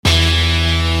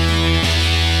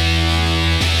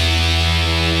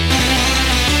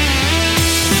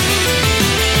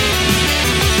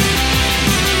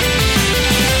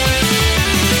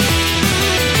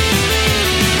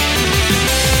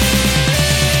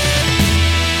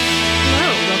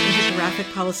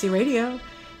Policy Radio.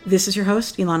 This is your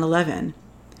host, Ilana Levin.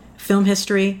 Film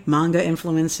history, manga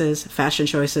influences, fashion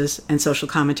choices, and social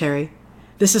commentary.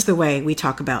 This is the way we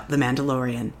talk about The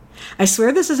Mandalorian. I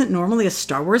swear this isn't normally a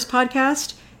Star Wars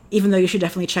podcast, even though you should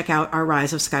definitely check out our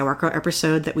Rise of Skywalker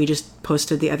episode that we just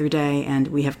posted the other day, and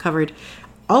we have covered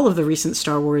all of the recent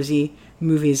Star Wars-y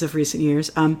movies of recent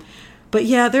years. But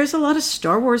yeah, there's a lot of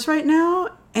Star Wars right now,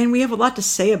 and we have a lot to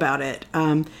say about it,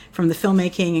 from the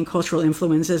filmmaking and cultural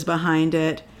influences behind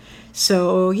it.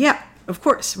 So yeah, of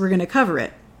course, we're going to cover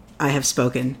it. I have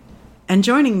spoken. And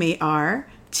joining me are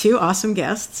two awesome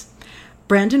guests.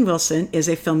 Brandon Wilson is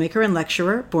a filmmaker and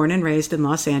lecturer born and raised in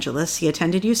Los Angeles. He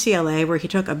attended UCLA, where he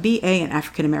took a BA in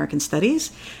African American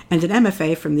Studies and an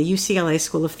MFA from the UCLA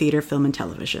School of Theater, Film, and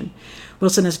Television.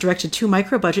 Wilson has directed two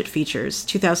micro-budget features,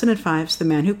 2005's The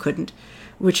Man Who Couldn't,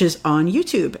 which is on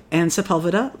YouTube, and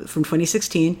Sepulveda from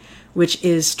 2016, which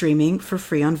is streaming for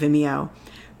free on Vimeo.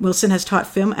 Wilson has taught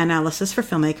film analysis for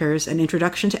filmmakers and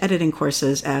introduction to editing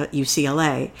courses at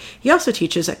UCLA. He also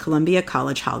teaches at Columbia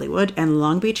College Hollywood and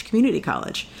Long Beach Community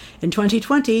College. In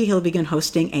 2020, he'll begin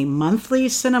hosting a monthly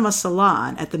cinema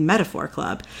salon at the Metaphor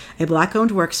Club, a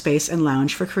Black-owned workspace and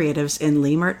lounge for creatives in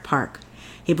Leimert Park.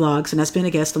 He blogs and has been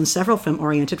a guest on several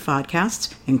film-oriented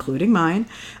podcasts, including mine.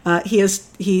 He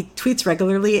tweets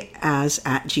regularly as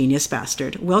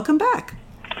 @GeniusBastard. Welcome back.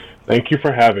 Thank you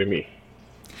for having me.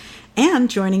 And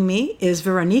joining me is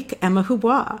Veronique Emma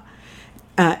Hubois.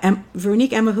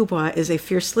 Veronique Emma Hubois is a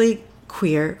fiercely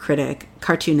queer critic,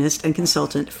 cartoonist, and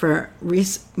consultant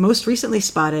most recently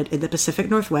spotted in the Pacific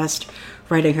Northwest,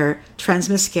 writing her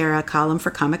Transmascara column for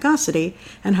Comicosity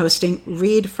and hosting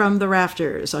Read from the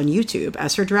Rafters on YouTube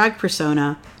as her drag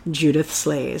persona, Judith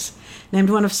Slays. Named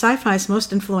one of sci-fi's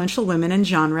most influential women in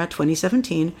genre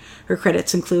 2017, her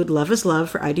credits include Love is Love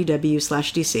for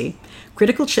IDW/DC,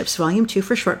 Critical Chips Volume 2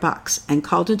 for Shortbox, and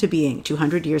Called Into Being,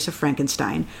 200 Years of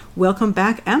Frankenstein. Welcome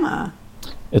back, Emma.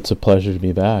 It's a pleasure to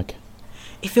be back.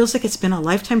 It feels like it's been a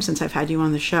lifetime since I've had you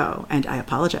on the show, and I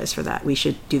apologize for that. We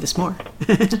should do this more.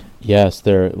 Yes,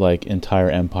 there like entire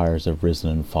empires have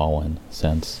risen and fallen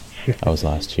since I was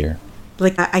last here.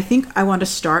 I think I want to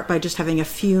start by just having a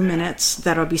few minutes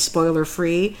that'll be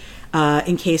spoiler-free,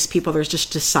 in case people are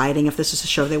just deciding if this is a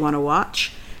show they want to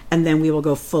watch, and then we will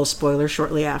go full spoiler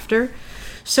shortly after.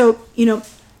 So,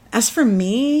 as for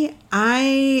me,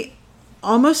 I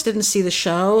almost didn't see the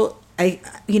show. I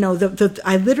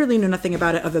literally knew nothing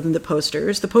about it other than the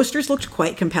posters. The posters looked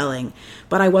quite compelling,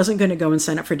 but I wasn't going to go and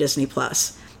sign up for Disney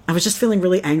Plus. I was just feeling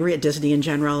really angry at Disney in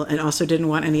general and also didn't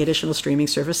want any additional streaming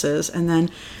services. And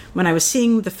then when I was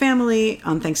seeing the family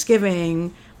on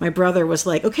Thanksgiving, my brother was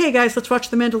like, okay, guys, let's watch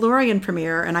the Mandalorian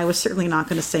premiere. And I was certainly not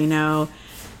going to say no.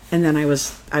 And then I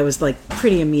was like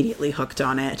pretty immediately hooked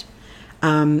on it.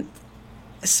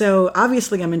 So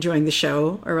obviously I'm enjoying the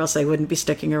show, or else I wouldn't be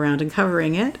sticking around and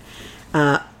covering it.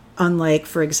 Unlike,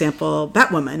 for example,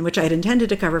 Batwoman, which I had intended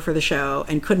to cover for the show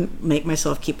and couldn't make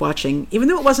myself keep watching, even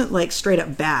though it wasn't like straight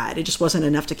up bad. It just wasn't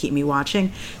enough to keep me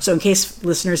watching. So in case,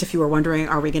 listeners, if you were wondering,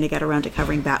 are we going to get around to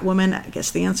covering Batwoman? I guess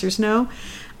the answer is no.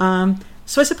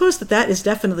 So I suppose that is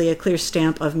definitely a clear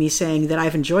stamp of me saying that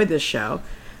I've enjoyed this show.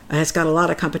 It's got a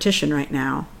lot of competition right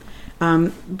now.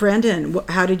 Brandon,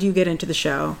 how did you get into the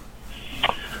show?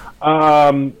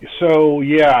 So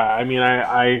yeah, I mean,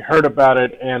 I heard about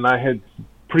it and I had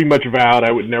pretty much vowed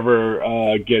I would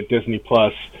never get Disney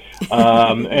Plus.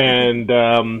 Then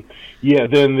the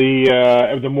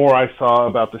more I saw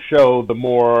about the show, the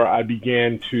more I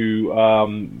began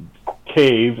to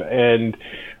cave. And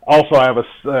also I have a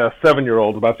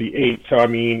 7-year-old, about the 8. So I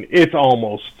mean,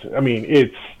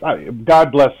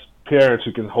 God bless parents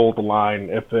who can hold the line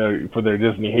for their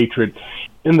Disney hatred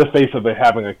in the face of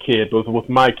having a kid. But with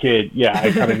my kid, yeah,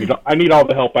 I need all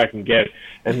the help I can get,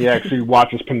 and he actually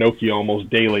watches Pinocchio almost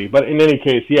daily. But in any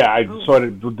case, yeah, I sort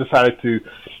of decided to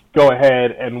go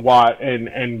ahead and watch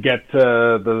and get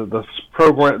the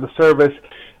program, the service.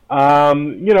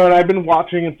 And I've been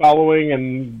watching and following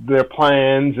and their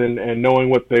plans and knowing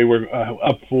what they were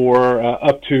up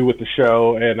to with the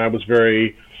show, and I was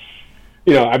very.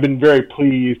 I've been very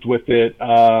pleased with it.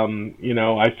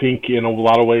 I think in a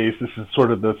lot of ways this is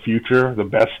sort of the future, the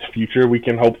best future we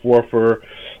can hope for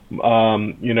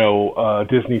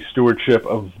Disney's stewardship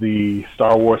of the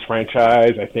Star Wars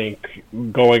franchise. I think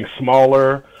going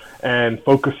smaller and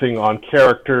focusing on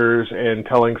characters and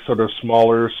telling sort of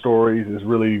smaller stories is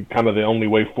really kind of the only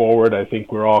way forward. I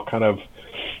think we're all kind of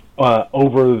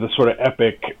over the sort of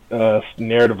epic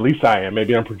narrative. At least I am.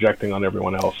 Maybe I'm projecting on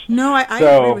everyone else. No, I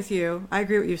agree with you. I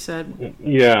agree with what you said.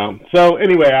 Yeah. So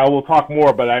anyway, I will talk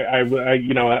more, but I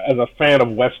you know, as a fan of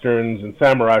westerns and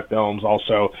samurai films,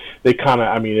 also they kind of,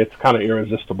 I mean, it's kind of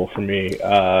irresistible for me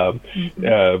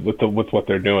with what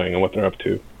they're doing and what they're up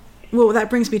to. Well, that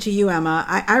brings me to you, Emma.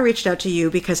 I reached out to you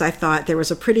because I thought there was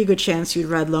a pretty good chance you'd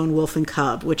read Lone Wolf and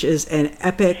Cub, which is an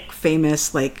epic,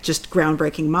 famous, like, just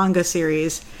groundbreaking manga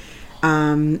series.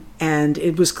 And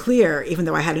it was clear, even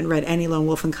though I hadn't read any Lone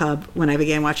Wolf and Cub when I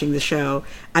began watching the show,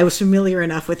 I was familiar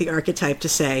enough with the archetype to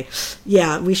say,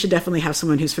 yeah, we should definitely have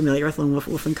someone who's familiar with Lone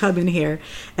Wolf and Cub in here.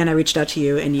 And I reached out to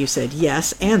you, and you said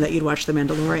yes, and that you'd watched The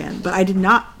Mandalorian. But I did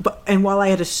not, and while I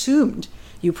had assumed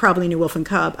you probably knew Wolf and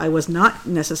Cub, I was not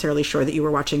necessarily sure that you were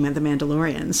watching The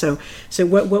Mandalorian. So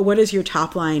what is your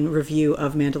top-line review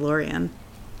of Mandalorian?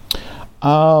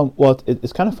 Well,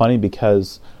 it's kind of funny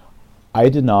because I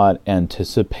did not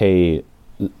anticipate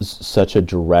such a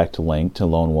direct link to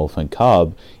Lone Wolf and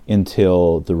Cub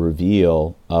until the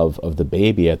reveal of the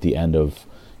baby at the end of,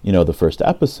 you know, the first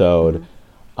episode.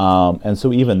 Mm-hmm. And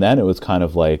so even then it was kind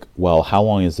of like, well, how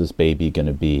long is this baby going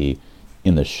to be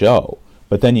in the show?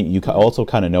 But then you also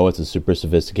kind of know it's a super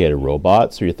sophisticated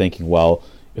robot, so you're thinking, well,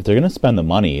 if they're going to spend the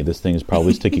money, this thing's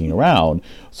probably sticking around.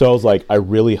 So I was like, I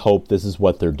really hope this is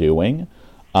what they're doing.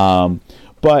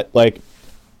 But like,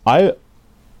 I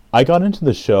got into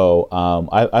the show.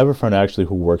 I have a friend actually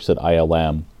who works at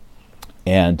ILM,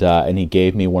 and he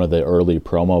gave me one of the early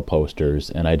promo posters,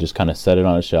 and I just kind of set it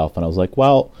on a shelf, and I was like,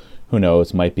 well, who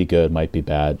knows? Might be good, might be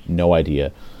bad, no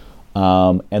idea.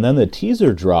 And then the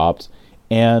teaser dropped.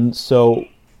 And so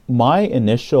my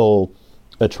initial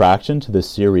attraction to this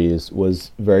series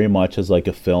was very much as like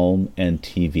a film and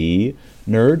TV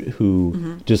nerd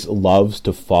who just loves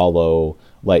to follow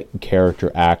like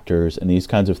character actors and these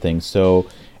kinds of things. So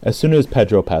as soon as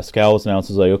Pedro Pascal was announced,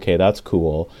 I was like, okay, that's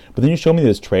cool. But then you show me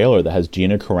this trailer that has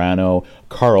Gina Carano,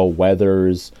 Carl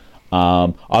Weathers.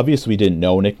 Obviously, we didn't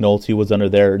know Nick Nolte was under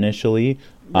there initially.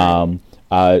 And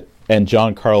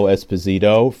Giancarlo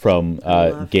Esposito from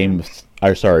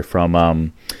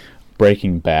from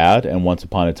Breaking Bad and Once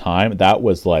Upon a Time. That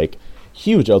was like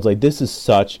huge. I was like, this is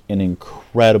such an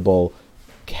incredible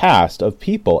cast of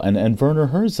people, and Werner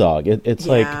Herzog. It's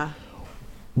like,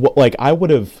 what, like I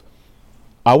would have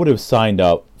signed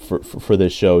up for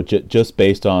this show just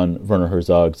based on Werner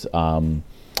Herzog's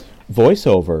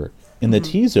voiceover in the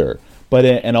teaser, but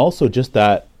and also just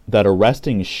that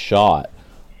arresting shot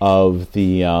of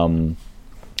the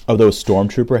of those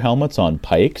stormtrooper helmets on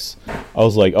pikes. I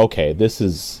was like, okay, this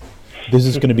is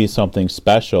going to be something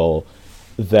special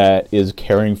that is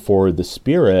carrying forward the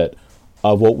spirit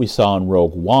of what we saw in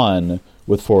Rogue One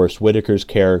with Forrest Whitaker's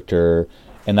character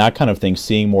and that kind of thing,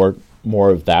 seeing more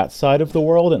of that side of the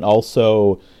world, and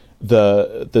also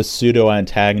the pseudo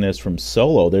antagonist from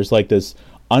Solo. There's like this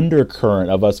undercurrent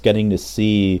of us getting to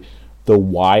see the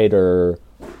wider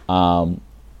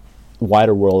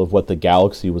world of what the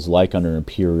galaxy was like under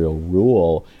Imperial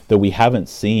rule that we haven't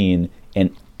seen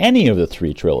in any of the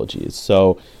three trilogies.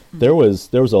 So there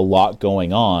was a lot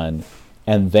going on,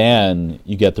 and then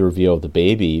you get the reveal of the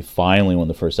baby finally when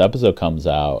the first episode comes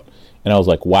out, and I was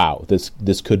like, wow,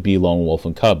 this could be Lone Wolf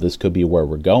and Cub. This could be where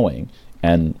we're going,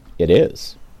 and it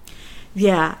is.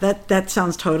 Yeah, that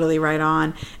sounds totally right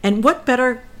on. And what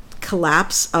better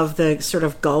collapse of the sort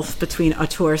of gulf between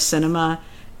auteur cinema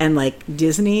and like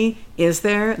Disney is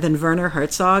there than Werner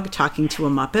Herzog talking to a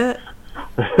Muppet?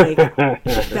 Like,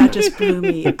 that just blew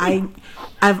me.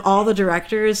 Of all the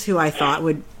directors who I thought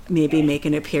would maybe make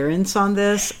an appearance on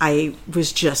this, I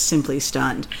was just simply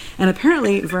stunned. And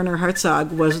apparently Werner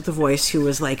Herzog was the voice who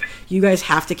was like, you guys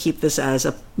have to keep this as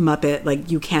a Muppet,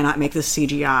 like you cannot make this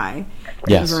CGI.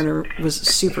 Yes. And Werner was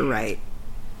super right.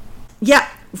 Yeah,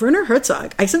 Werner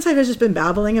Herzog. Since I've just been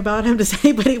babbling about him, does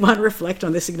anybody want to reflect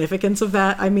on the significance of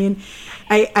that? I mean,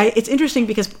 it's interesting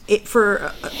because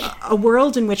for a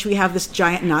world in which we have this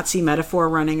giant Nazi metaphor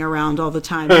running around all the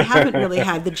time, we haven't really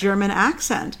had the German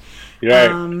accent.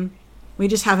 Right. We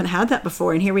just haven't had that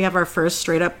before. And here we have our first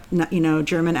straight up,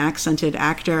 German accented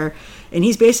actor, and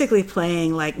he's basically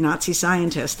playing like Nazi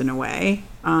scientist in a way.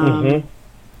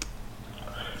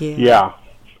 Yeah.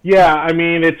 Yeah, I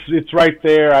mean, it's right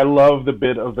there. I love the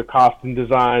bit of the costume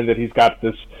design that he's got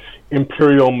this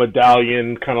imperial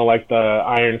medallion, kind of like the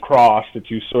Iron Cross that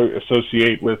you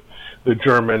associate with the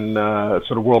German,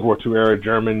 sort of World War II era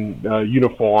German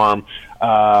uniform.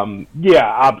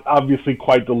 Obviously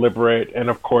quite deliberate, and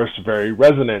of course very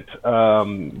resonant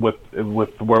with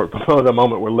the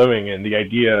moment we're living in. The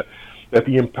idea that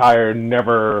the Empire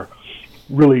never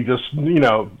really just,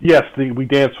 yes, we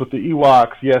danced with the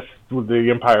Ewoks, yes, the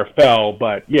Empire fell,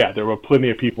 but yeah, there were plenty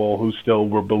of people who still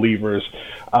were believers.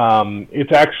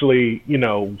 It's actually,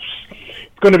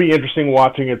 it's going to be interesting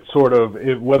watching it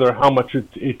whether how much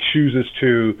it chooses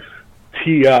to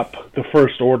tee up the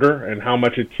First Order and how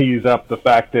much it tees up the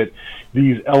fact that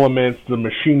these elements, the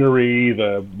machinery,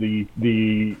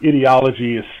 the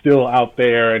ideology is still out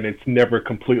there and it's never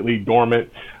completely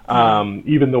dormant.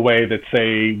 Even the way that,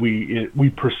 say, we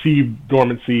perceive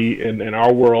dormancy in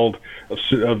our world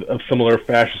of similar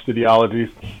fascist ideologies,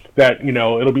 that,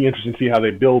 it'll be interesting to see how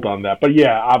they build on that. But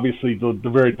yeah, obviously the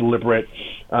very deliberate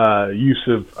use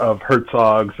of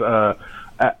Herzog's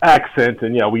accent,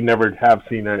 and yeah, we never have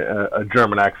seen a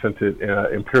German accented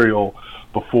Imperial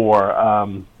before.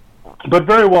 But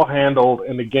very well handled,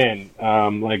 and again,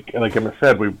 like Emma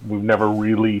said, we've never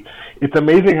really. It's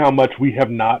amazing how much we have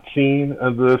not seen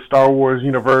of the Star Wars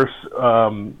universe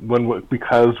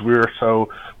because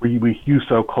we hew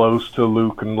so close to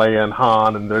Luke and Leia and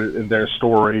Han and their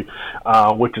story,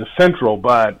 which is central.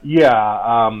 But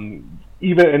yeah.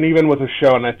 Even with a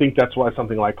show, and I think that's why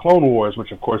something like Clone Wars,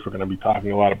 which of course we're going to be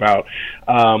talking a lot about,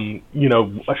 a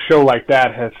show like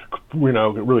that has,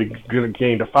 really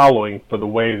gained a following for the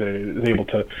way that it is able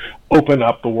to open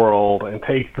up the world and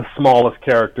take the smallest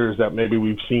characters that maybe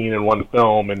we've seen in one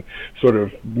film and sort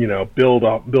of, build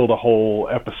a whole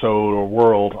episode or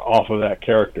world off of that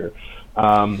character.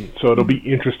 So it'll be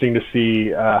interesting to see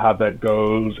how that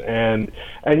goes, and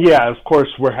yeah, of course,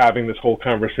 we're having this whole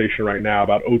conversation right now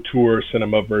about auteur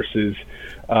cinema versus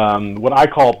what I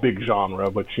call big genre,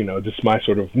 which just my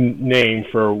sort of name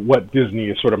for what Disney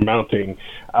is sort of mounting.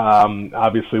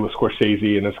 Obviously, with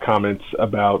Scorsese and his comments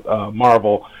about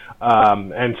Marvel,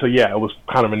 and so yeah, it was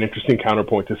kind of an interesting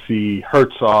counterpoint to see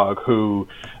Herzog, who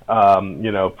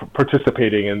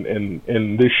participating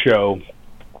in this show.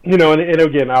 And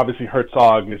again, obviously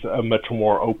Herzog is much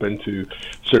more open to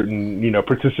certain,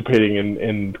 participating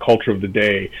in culture of the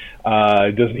day.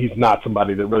 He's not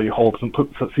somebody that really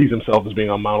sees himself as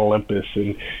being on Mount Olympus,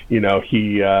 and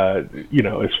he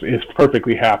is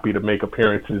perfectly happy to make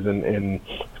appearances in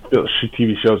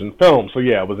TV shows and films. So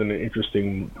yeah, it was an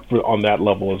interesting on that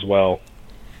level as well.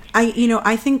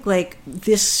 I think like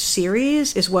this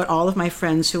series is what all of my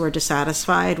friends who are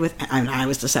dissatisfied with, and I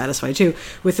was dissatisfied too,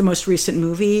 with the most recent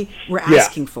movie were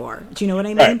asking for. Do you know what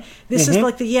I mean? Right. This is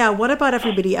like what about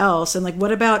everybody else? And like,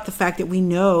 what about the fact that we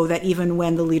know that even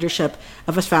when the leadership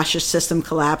of a fascist system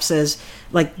collapses,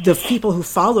 like the people who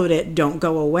followed it don't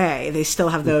go away. They still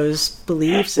have those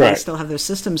beliefs and they still have those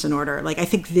systems in order. Like, I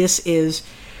think this is,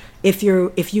 if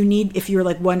you're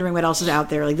like wondering what else is out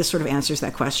there, like this sort of answers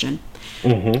that question.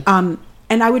 And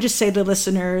I would just say to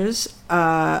listeners,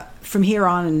 from here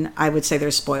on, I would say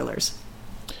there's spoilers.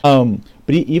 But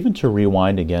even to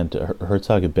rewind again to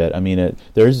Herzog a bit, I mean,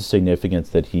 there is a significance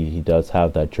that he does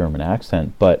have that German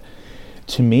accent. But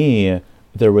to me,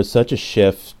 there was such a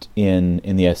shift in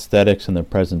the aesthetics and the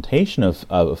presentation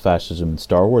of fascism in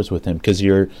Star Wars with him, because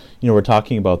we're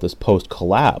talking about this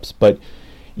post-collapse, but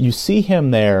you see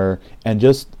him there, and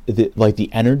just the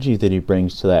energy that he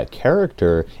brings to that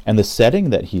character and the setting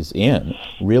that he's in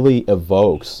really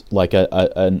evokes like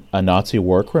a Nazi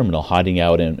war criminal hiding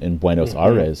out in Buenos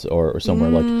Aires or somewhere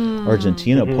like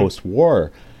Argentina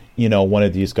post-war. One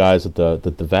of these guys that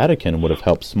the Vatican would have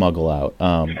helped smuggle out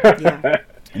in the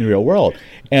real world,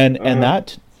 and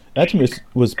that to me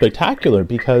was spectacular,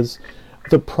 because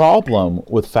the problem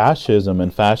with fascism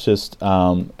and fascist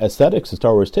aesthetics in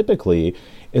Star Wars typically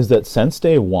is that since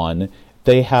day one,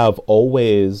 they have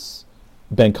always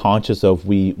been conscious of,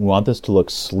 we want this to look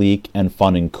sleek and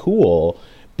fun and cool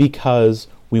because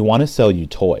we want to sell you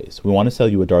toys. We want to sell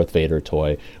you a Darth Vader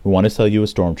toy. We want to sell you a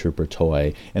Stormtrooper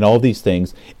toy and all of these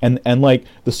things. And like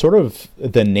the sort of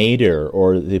the nadir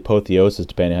or the apotheosis,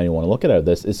 depending on how you want to look at it,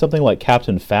 this is something like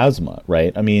Captain Phasma,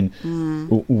 right? I mean,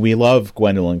 we love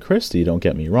Gwendolyn Christie, don't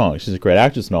get me wrong. She's a great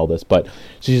actress and all this, but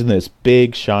she's in this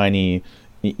big, shiny,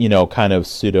 kind of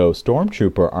pseudo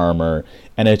Stormtrooper armor,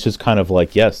 and it's just kind of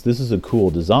like, yes, this is a cool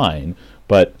design,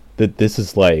 but this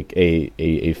is like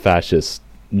a fascist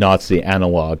Nazi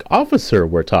analog officer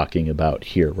we're talking about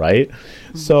here, right?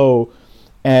 So,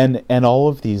 and all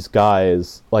of these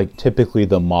guys, like typically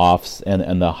the Moffs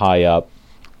and the high up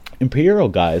Imperial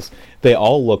guys, they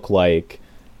all look like,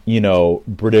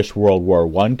 British World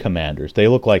War I commanders. They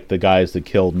look like the guys that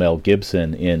killed Mel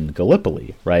Gibson in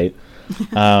Gallipoli, right?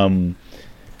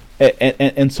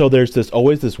 And so there's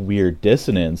always this weird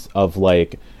dissonance of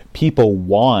like, people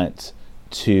want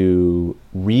to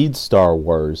read Star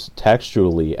Wars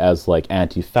textually as like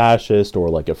anti-fascist or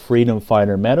like a freedom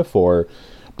fighter metaphor,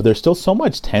 but there's still so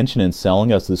much tension in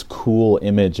selling us this cool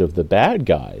image of the bad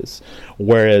guys,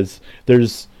 whereas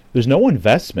there's no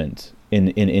investment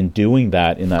in doing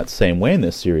that in that same way in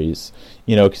this series,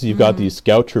 because you've got these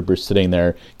scout troopers sitting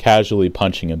there casually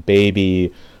punching a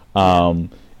baby, and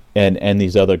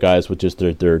these other guys with just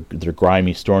their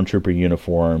grimy stormtrooper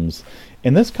uniforms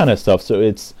and this kind of stuff. So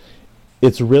it's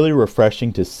really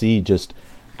refreshing to see just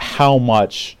how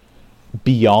much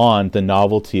beyond the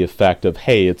novelty effect of,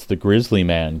 hey, it's the Grizzly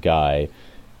Man guy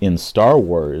in Star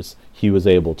Wars, he was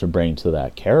able to bring to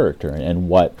that character, and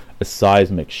what a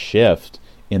seismic shift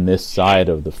in this side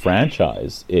of the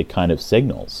franchise it kind of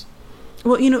signals.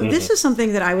 Well, this is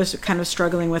something that I was kind of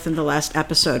struggling with in the last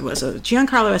episode, was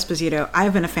Giancarlo Esposito.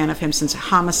 I've been a fan of him since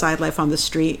Homicide: Life on the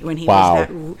Street, when he was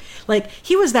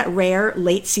he was that rare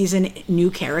late season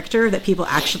new character that people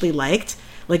actually liked.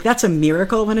 Like, that's a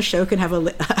miracle when a show can have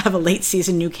a late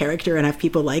season new character and have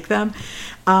people like them.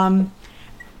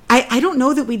 I don't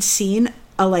know that we'd seen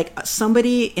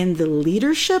somebody in the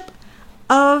leadership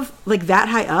of that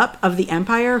high up of the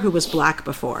Empire who was black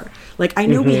before. Like, I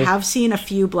know we have seen a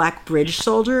few black bridge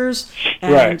soldiers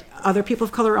and other people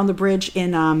of color on the bridge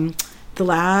in The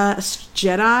Last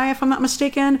Jedi, if I'm not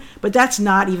mistaken, but that's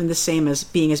not even the same as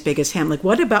being as big as him. Like,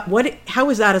 how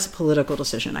is that as a political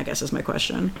decision, I guess, is my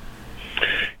question.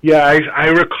 Yeah, I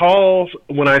recall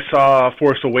when I saw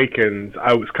Force Awakens,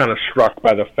 I was kind of struck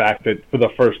by the fact that for the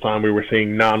first time we were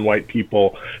seeing non-white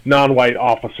people, non-white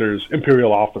officers,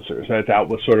 Imperial officers. That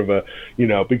was sort of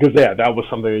because that was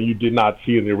something that you did not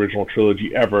see in the original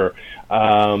trilogy ever,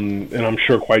 and I'm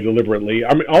sure quite deliberately.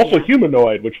 I mean, also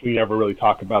humanoid, which we never really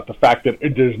talk about, the fact that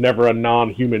there's never a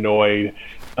non-humanoid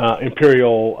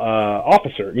Imperial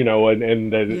officer,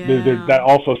 and that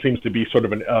also seems to be sort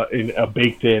of a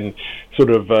baked-in sort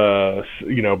of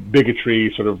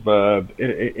bigotry sort of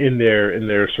in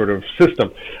their sort of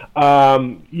system.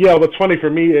 What's funny for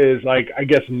me is, I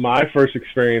guess my first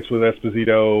experience with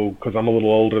Esposito, because I'm a little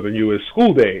older than you, is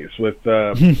School Days with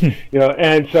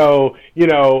and so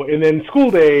and then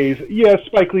School Days,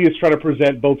 Spike Lee is trying to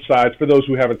present both sides. For those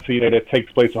who haven't seen it, it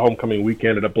takes place a homecoming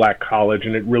weekend at a black college,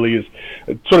 and it really is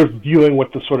sort of dealing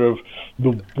with the sort of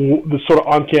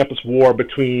on-campus war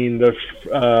between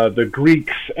the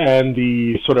Greeks and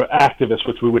the sort of activists,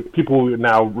 which people would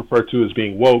now refer to as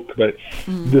being woke, but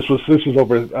this was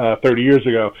over 30 years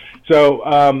ago. So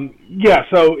and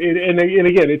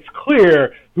again, it's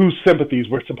clear whose sympathies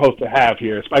we're supposed to have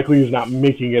here. Spike Lee is not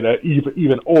making it a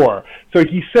even or. So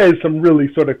he says some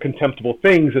really sort of contemptible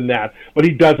things in that, but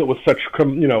he does it with such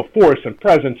force and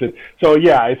presence. And so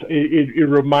it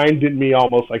reminded me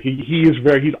almost like he is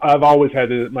very. I've always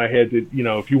had it in my head that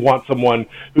if you want someone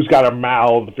who's got to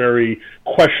mouth very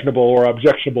questionable or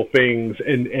objectionable things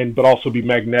and but also be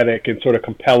magnetic and sort of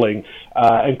compelling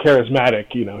and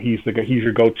charismatic, he's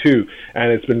your go-to.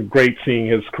 And it's been great seeing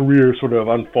his career sort of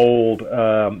unfold,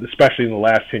 especially in the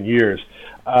last 10 years.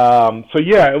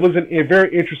 It was a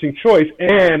very interesting choice.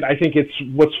 And I think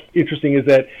what's interesting is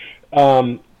that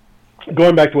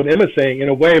going back to what Emma's saying, in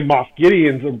a way, Moff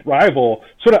Gideon's arrival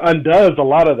sort of undoes a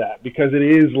lot of that, because it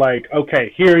is like,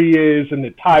 okay, here he is in the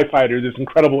TIE fighter, this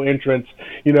incredible entrance,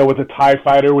 with a TIE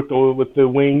fighter with the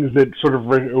wings that sort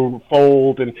of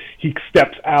fold, and he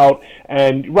steps out,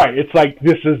 and it's like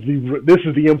this is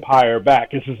the Empire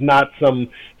back. This is not some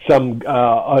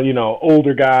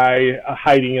older guy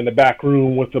hiding in the back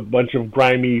room with a bunch of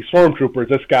grimy stormtroopers.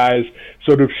 This guy's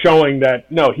sort of showing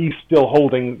that no, he still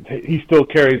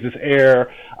carries this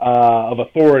air of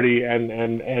authority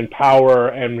and power,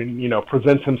 and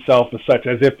presents himself as such,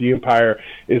 as if the Empire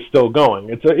is still going.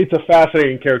 It's a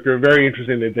fascinating character. Very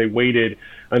interesting that they waited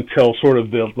until sort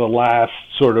of the last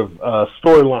sort of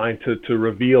storyline to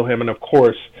reveal him, and of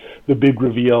course the big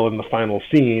reveal in the final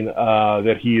scene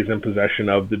that he is in possession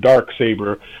of the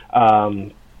Darksaber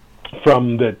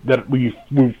from that we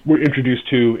were introduced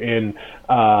to in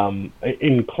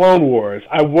Clone Wars.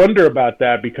 I wonder about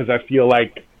that, because I feel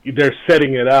like they're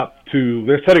setting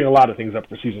a lot of things up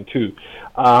for season 2,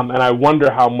 and I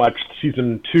wonder how much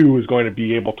season 2 is going to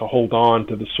be able to hold on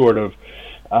to the sort of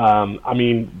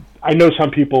I know some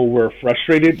people were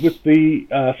frustrated with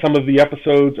some of the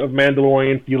episodes of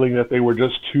Mandalorian, feeling that they were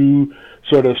just too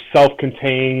sort of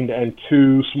self-contained and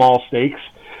too small stakes.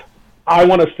 I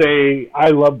want to say I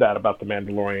love that about The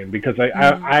Mandalorian, because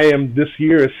I am, this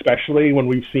year especially, when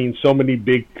we've seen so many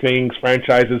big things,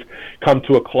 franchises come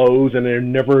to a close and they're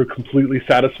never completely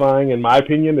satisfying. In my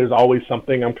opinion, there's always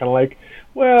something I'm kind of like,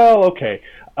 well, okay.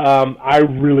 I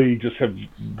really just have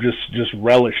just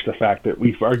relished the fact that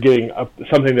we are getting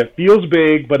something that feels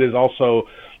big, but is also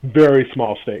very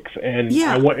small stakes, and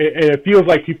Yeah. and it feels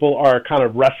like people are kind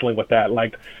of wrestling with that,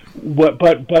 like.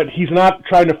 But he's not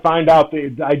trying to find out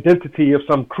the identity of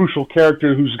some crucial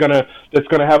character that's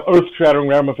gonna have earth-shattering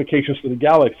ramifications for the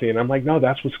galaxy. And I'm like, no,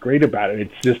 that's what's great about it.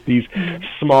 It's just these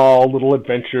small little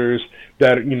adventures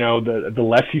that, you know, the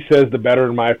less he says, the better,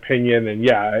 in my opinion. And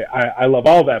yeah, I love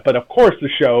all that. But of course, the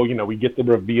show, you know, we get the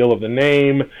reveal of the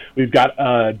name. We've got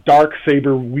a dark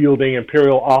saber wielding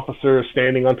Imperial officer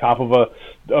standing on top of a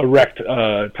wrecked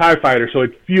TIE fighter, so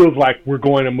it feels like we're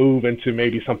going to move into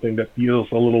maybe something that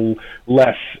feels a little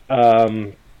less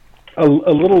a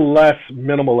little less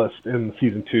minimalist in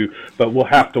season 2, but we'll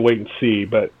have to wait and see.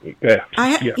 But yeah.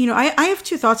 I have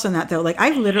two thoughts on that though. Like,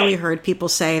 I've literally heard people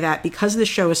say that because the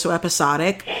show is so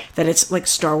episodic that it's like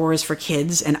Star Wars for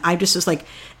kids, and I just was like,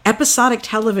 episodic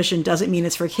television doesn't mean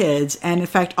it's for kids. And in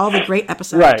fact, all the great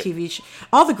episodic TV,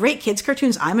 all the great kids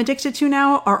cartoons I'm addicted to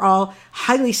now are all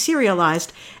highly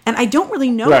serialized, and I don't really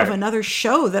know of another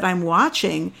show that I'm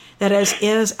watching that is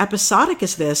as episodic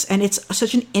as this. And it's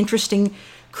such an interesting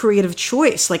creative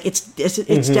choice. Like, it's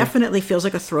definitely feels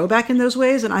like a throwback in those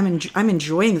ways, and I'm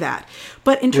enjoying that.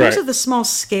 But in terms of the small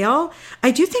scale,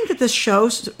 I do think that this show,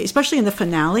 especially in the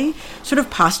finale, sort of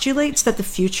postulates that the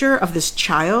future of this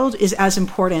child is as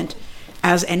important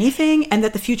as anything, and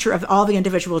that the future of all the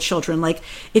individual children, like,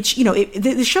 it's, you know,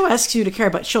 the show asks you to care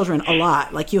about children a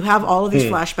lot. Like, you have all of these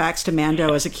flashbacks to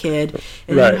Mando as a kid,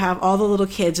 and then you have all the little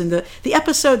kids, and the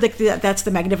episode that's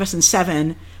the Magnificent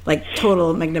Seven, like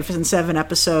total Magnificent Seven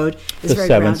episode is the very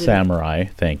Seven grounded. Samurai.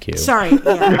 Thank you. Sorry.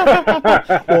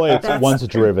 Yeah. Well, one's a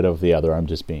derivative of the other. I'm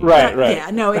just being right.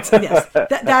 Yeah. No. It's yes.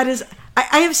 That is.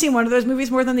 I have seen one of those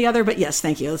movies more than the other, but yes,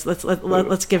 thank you.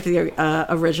 Let's give the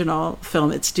original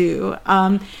film its due.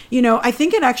 You know, I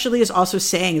think it actually is also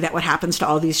saying that what happens to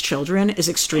all these children is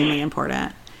extremely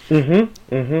important.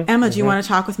 Emma, do you want to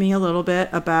talk with me a little bit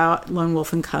about Lone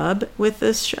Wolf and Cub with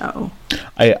this show?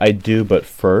 I do, but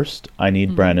first I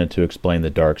need Brandon to explain the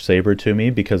Darksaber to me,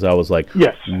 because I was like,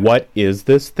 what is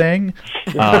this thing?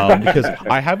 Because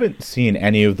I haven't seen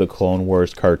any of the Clone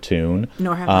Wars cartoon.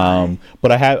 Nor have I.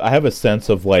 But I have a sense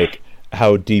of like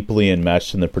how deeply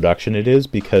enmeshed in the production it is,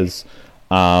 because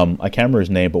I can't remember his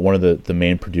name, but one of the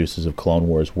main producers of Clone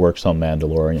Wars works on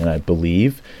Mandalorian, and I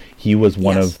believe he was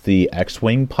one of the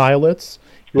X-Wing pilots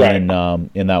in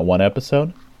that one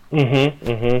episode.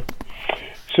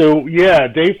 So yeah,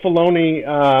 Dave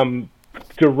Filoni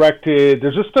directed.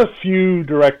 There's just a few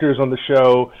directors on the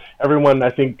show. Everyone,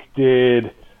 I think,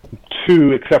 did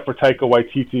 2, except for Taika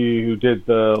Waititi, who did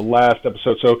the last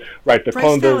episode. So the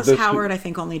Bryce Dallas Howard, I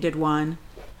think, only did 1.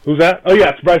 Who's that? Oh, yeah,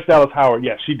 it's Bryce Dallas Howard.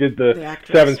 Yeah, she did the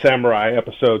Seven Samurai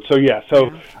episode. So, yeah,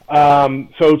 so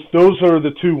those are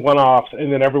the 2 one-offs,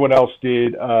 and then everyone else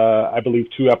did, I believe,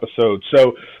 2 episodes.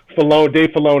 So, Dave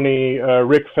Filoni,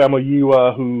 Rick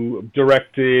Famuyiwa, who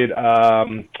directed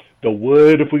The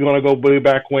Wood, if we're going to go way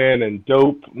back when, and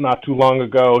Dope not too long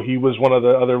ago. He was one of the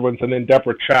other ones. And then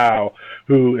Deborah Chow,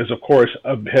 who is, of course,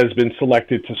 has been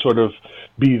selected to sort of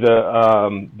be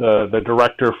the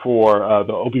director for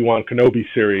the Obi-Wan Kenobi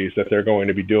series that they're going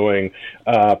to be doing.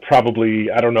 Probably,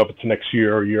 I don't know if it's next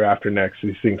year or year after next.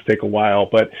 These things take a while.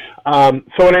 But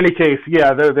so in any case,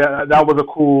 yeah, that was a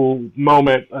cool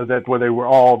moment where they were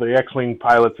all the X-Wing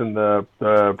pilots in the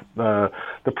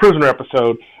Prisoner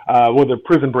episode. With the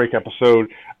Prison Break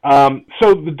episode.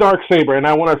 So the Darksaber, and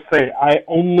I want to say I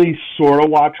only sort of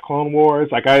watch Clone Wars.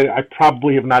 Like I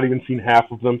probably have not even seen half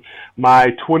of them. My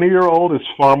 20-year-old is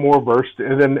far more versed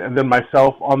than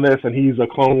myself on this, and he's a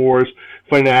Clone Wars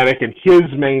fanatic. And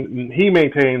he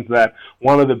maintains that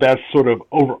one of the best sort of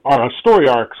story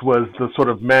arcs was the sort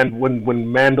of when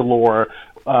Mandalore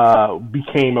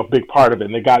became a big part of it,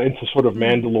 and they got into sort of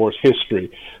Mandalore's history.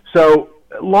 So.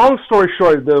 Long story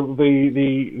short,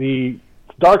 the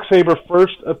Darksaber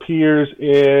first appears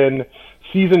in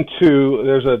season 2.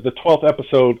 There's the 12th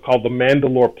episode called The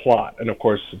Mandalore Plot, and of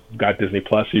course, you've got Disney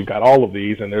Plus, so you've got all of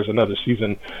these, and there's another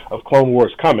season of Clone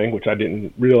Wars coming, which I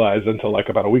didn't realize until like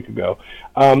about a week ago.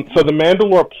 So the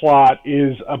Mandalore Plot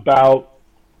is about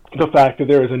the fact that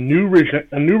there is a new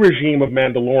regime of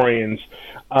Mandalorians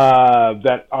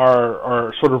that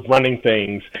are sort of running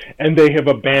things, and they have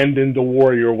abandoned the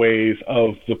warrior ways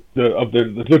of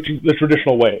the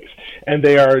traditional ways, and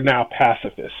they are now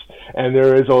pacifists. And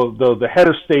there is the head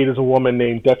of state is a woman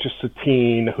named Duchess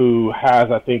Satine, who has,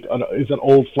 I think, is an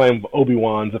old flame of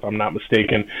Obi-Wan's, if I'm not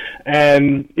mistaken.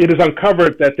 And it is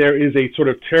uncovered that there is a sort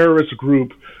of terrorist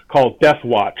group called Death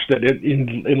Watch that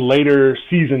in later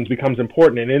seasons becomes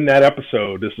important. And in that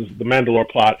episode, this is the Mandalore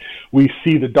Plot, we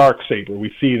see the Darksaber.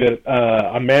 We see that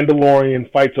a Mandalorian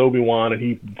fights Obi-Wan, and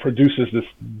he produces this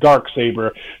dark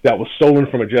saber that was stolen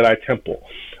from a Jedi temple.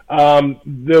 As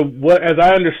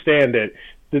I understand it,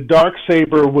 the dark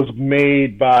saber was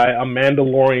made by a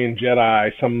Mandalorian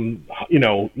Jedi some,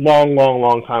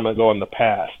 long time ago in the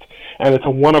past, and it's a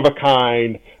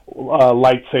one-of-a-kind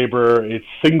lightsaber. It's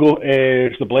single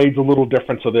edge. The blade's a little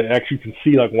different, so that actually you can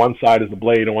see like one side is the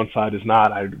blade and one side is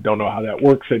not. I don't know how that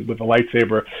works with a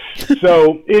lightsaber.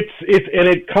 So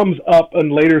it comes up in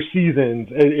later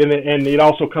seasons, and it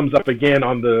also comes up again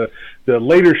on the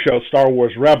later show Star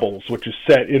Wars Rebels, which is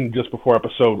set in just before A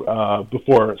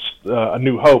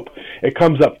New Hope. It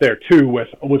comes up there too with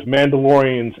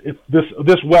Mandalorians.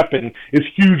 This weapon is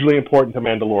hugely important to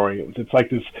Mandalorians. It's like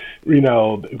this,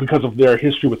 because of their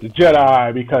history with the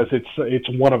Jedi, because it's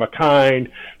one of a kind.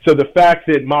 So the fact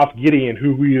that Moff Gideon,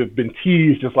 who we have been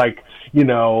teased as like,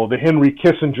 the Henry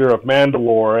Kissinger of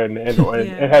Mandalore, and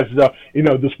has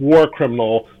this war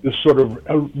criminal, this sort of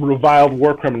reviled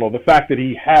war criminal. The fact that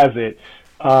he has it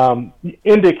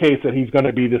indicates that he's going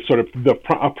to be this sort of a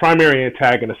primary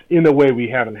antagonist in a way we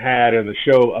haven't had in the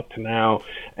show up to now.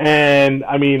 And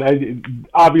I mean,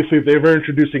 obviously, if they were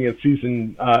introducing it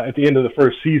at the end of the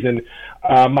first season,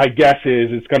 my guess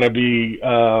is it's going to be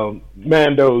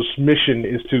Mando's mission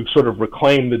is to sort of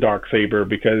reclaim the Darksaber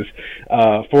because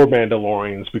for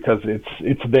Mandalorians, because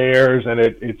it's theirs and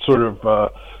it sort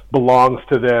of belongs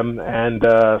to them, and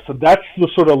so that's the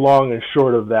sort of long and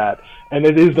short of that. And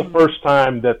it is the first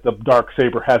time that the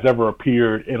Darksaber has ever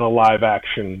appeared in a live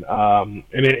action,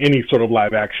 in any sort of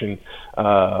live action.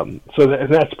 So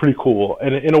that's pretty cool.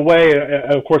 And in a way,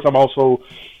 of course, I'm also,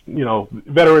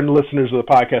 veteran listeners of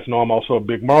the podcast know I'm also a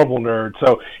big Marvel nerd.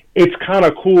 So it's kind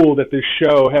of cool that this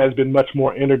show has been much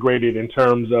more integrated in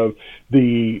terms of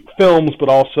the films, but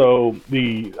also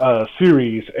the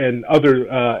series and other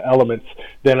elements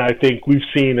than I think we've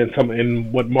seen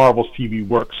in what Marvel's TV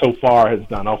work so far has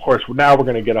done. Of course, now we're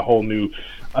going to get a whole new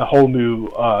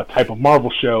type of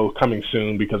Marvel show coming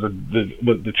soon because of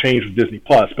the change with Disney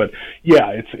Plus. But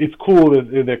yeah, it's cool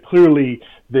that clearly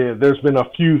there's been a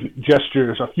few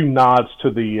gestures, a few nods to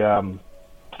the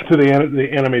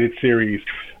animated series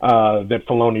that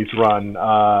Filoni's run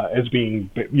as being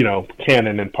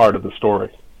canon and part of the story.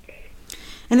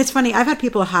 And it's funny, I've had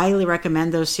people highly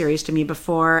recommend those series to me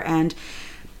before, and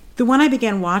the one I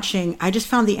began watching, I just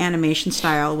found the animation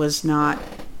style was not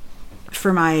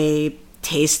for my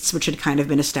tastes, which had kind of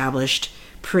been established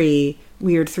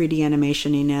pre-weird 3D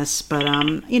animation-iness, but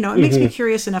it makes me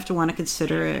curious enough to want to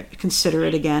consider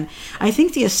it again. I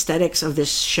think the aesthetics of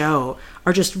this show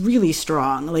are just really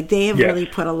strong. Like, they have really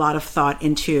put a lot of thought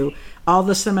into all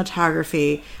the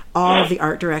cinematography, all of the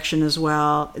art direction as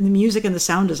well, and the music and the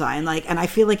sound design. And I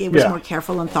feel like it was more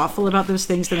careful and thoughtful about those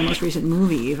things than the most recent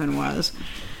movie even was.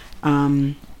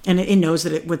 And it knows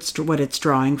that what it's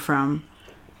drawing from.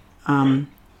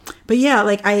 But yeah,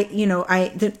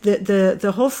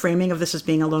 the whole framing of this as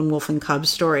being a lone wolf and cub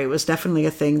story was definitely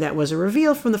a thing that was a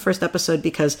reveal from the first episode,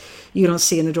 because you don't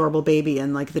see an adorable baby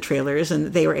in the trailers,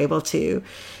 and they were able to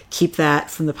keep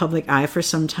that from the public eye for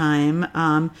some time.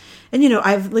 And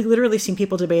I've literally seen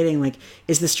people debating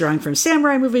is this drawing from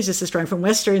samurai movies? Is this drawing from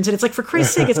westerns? And it's for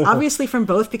Christ's sake, it's obviously from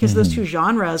both, because those two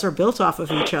genres are built off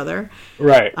of each other.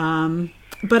 Right.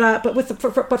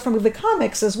 But from the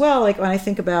comics as well, when I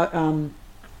think about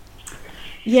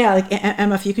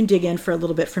Emma, if you can dig in for a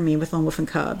little bit for me with Lone Wolf and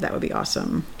Cub, that would be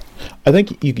awesome. I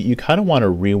think you kind of want to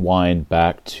rewind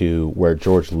back to where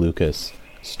George Lucas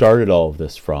started all of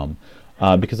this from,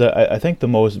 because I think the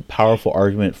most powerful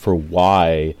argument for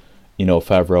why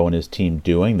Favreau and his team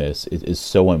doing this is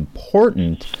so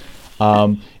important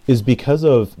is because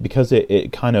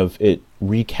it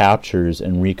recaptures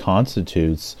and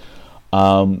reconstitutes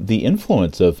the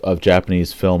influence of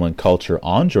Japanese film and culture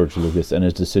on George Lucas and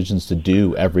his decisions to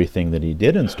do everything that he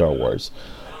did in Star Wars.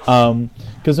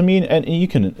 Because and you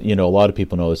can, a lot of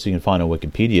people know this, you can find on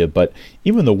Wikipedia, but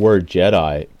even the word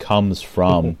Jedi comes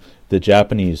from the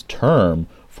Japanese term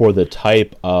for the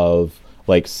type of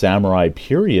samurai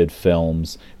period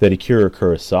films that Akira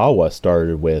Kurosawa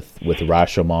started with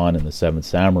Rashomon and the Seventh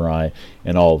Samurai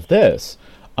and all of this.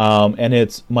 And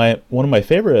it's one of my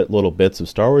favorite little bits of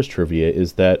Star Wars trivia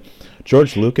is that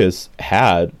George Lucas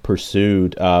had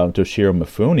pursued Toshiro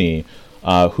Mifune,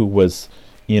 who was,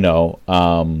 Akira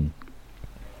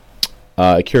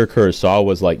Kurosawa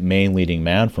was main leading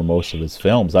man for most of his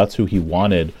films. That's who he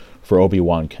wanted for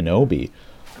Obi-Wan Kenobi.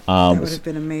 That would have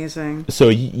been amazing. So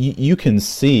you can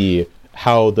see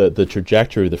how the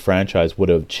trajectory of the franchise would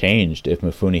have changed if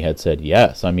Mifune had said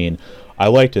yes. I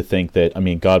like to think that,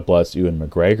 God bless Ewan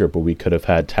McGregor, but we could have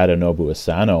had Tadanobu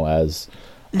Asano as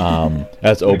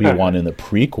as Obi-Wan in the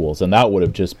prequels, and that would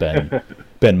have just been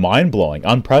mind-blowing,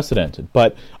 unprecedented.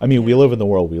 But I mean, we live in the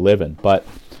world we live in. But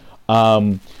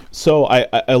so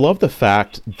I love the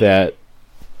fact that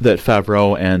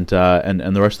Favreau and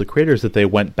the rest of the creators, that they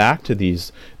went back to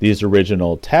these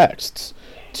original texts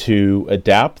to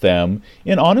adapt them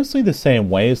in honestly the same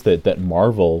ways that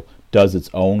Marvel does its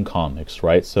own comics,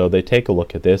 right? So they take a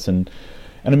look at this, and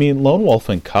I mean, Lone Wolf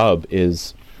and Cub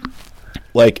is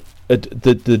like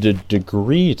the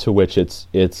degree to which it's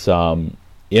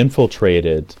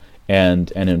infiltrated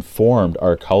and informed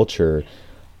our culture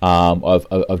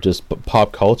of just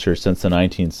pop culture since the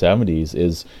 1970s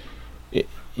is,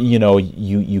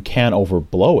 you can't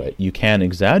overblow it, you can't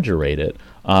exaggerate it.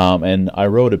 And I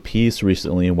wrote a piece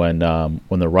recently when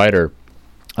the writer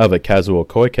of it, Kazuo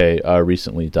Koike,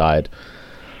 recently died,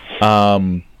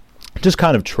 just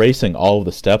kind of tracing all of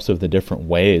the steps of the different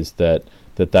ways that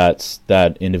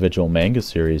individual manga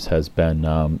series has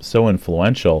been so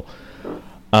influential.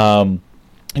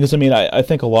 Because I mean, I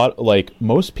think a lot, like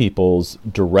most people's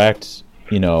direct,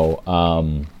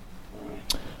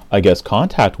 I guess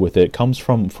contact with it comes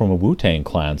from a Wu-Tang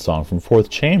Clan song, from Fourth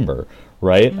Chamber,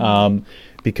 right? Mm-hmm.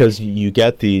 Because you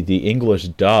get the English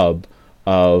dub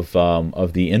of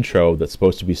the intro that's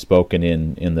supposed to be spoken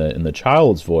in the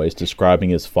child's voice, describing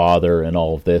his father and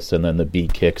all of this, and then the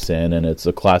beat kicks in, and it's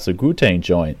a classic Wu-Tang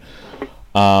joint.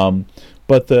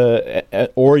 But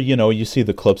you see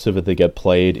the clips of it that get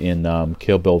played in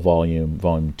Kill Bill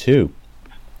Volume 2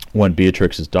 when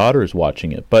Beatrix's daughter is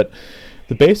watching it. But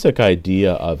the basic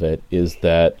idea of it is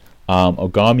that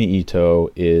Ogami Ito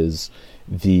is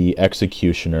the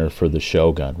executioner for the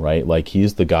shogun, right? Like,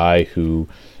 he's the guy who,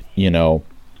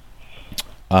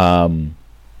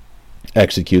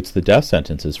 executes the death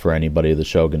sentences for anybody the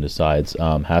shogun decides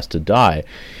has to die.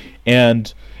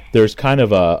 And there's kind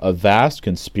of a vast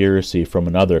conspiracy from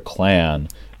another clan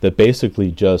that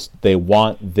basically they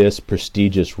want this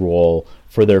prestigious role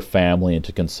for their family and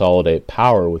to consolidate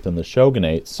power within the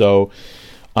shogunate. So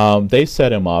they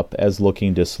set him up as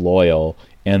looking disloyal,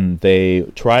 and they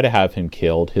try to have him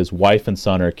killed. His wife and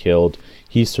son are killed.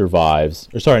 He survives.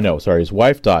 His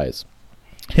wife dies.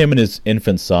 Him and his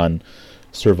infant son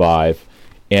survive,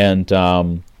 and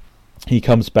he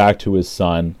comes back to his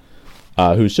son,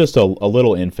 who's just a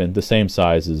little infant, the same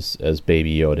size as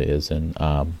Baby Yoda is in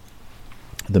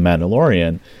The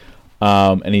Mandalorian.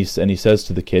 And he says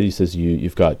to the kid, he says,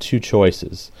 "You've got two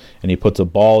choices." And he puts a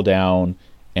ball down,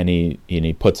 and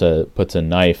he puts a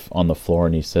knife on the floor,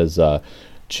 and he says,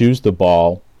 "Choose the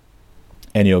ball,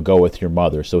 and you'll go with your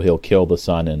mother." So he'll kill the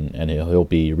son, and he'll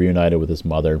be reunited with his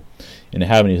mother in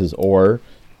heaven. He says, "Or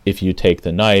if you take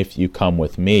the knife, you come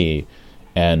with me,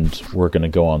 and we're going to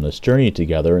go on this journey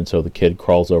together." And so the kid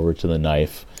crawls over to the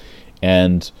knife,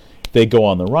 and they go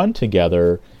on the run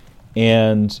together.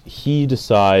 And he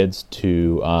decides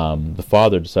the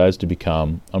father decides to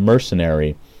become a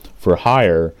mercenary for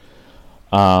hire,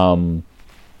 in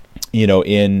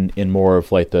more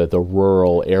of like the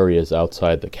rural areas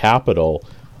outside the capital,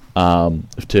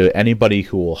 to anybody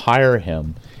who will hire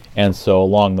him. And so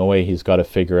along the way, he's got to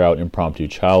figure out impromptu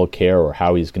childcare, or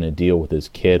how he's going to deal with his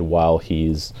kid while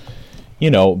he's,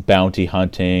 bounty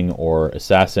hunting or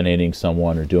assassinating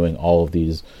someone or doing all of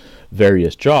these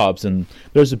various jobs. And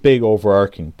there's a big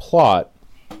overarching plot,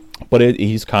 but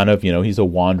he's kind of, he's a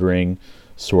wandering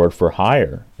sword for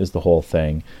hire is the whole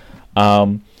thing.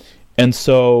 And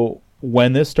so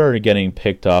when this started getting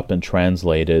picked up and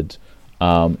translated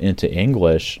into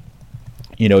English,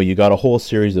 you got a whole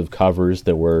series of covers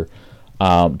that were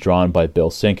drawn by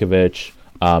Bill Sienkiewicz.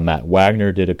 Matt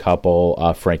Wagner did a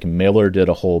couple. Frank Miller did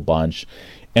a whole bunch.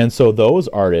 And so those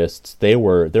artists, they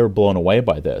were blown away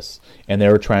by this, and they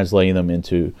were translating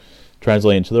into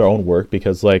their own work,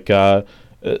 because like the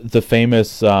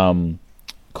famous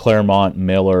Claremont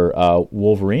Miller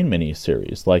Wolverine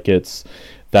miniseries, like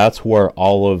that's where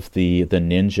all of the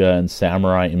ninja and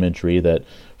samurai imagery that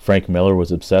Frank Miller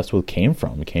was obsessed with came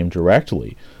from. It came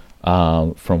directly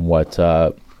from what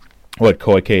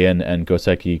Koike and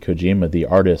Goseki Kojima, the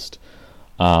artist,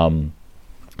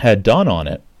 had done on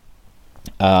it.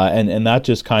 And that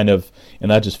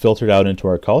just filtered out into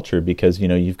our culture, because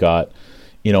you've got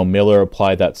Miller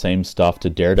applied that same stuff to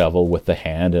Daredevil with the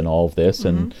hand and all of this,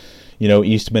 mm-hmm. and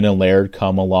Eastman and Laird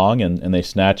come along and they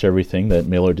snatch everything that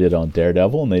Miller did on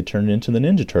Daredevil and they turn it into the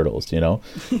Ninja Turtles.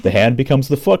 The hand becomes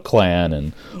the Foot Clan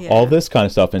and all this kind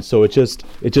of stuff, and so it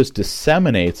just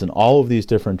disseminates in all of these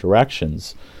different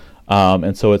directions,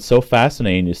 and so it's so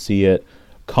fascinating to see it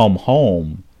come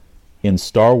home in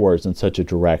Star Wars in such a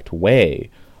direct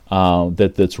way,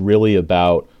 that's really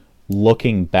about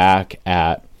looking back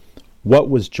at what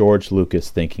was George Lucas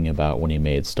thinking about when he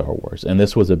made Star Wars? And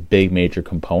this was a big, major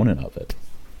component of it.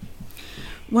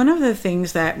 One of the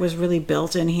things that was really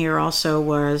built in here also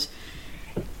was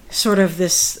sort of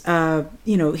this,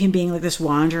 him being like this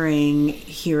wandering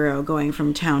hero going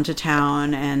from town to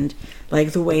town, and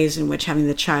like the ways in which having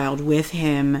the child with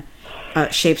him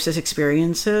shapes his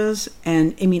experiences.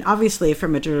 And I mean, obviously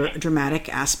from a dramatic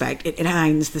aspect, it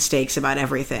heightens the stakes about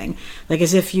everything. Like,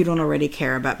 as if you don't already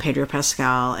care about Pedro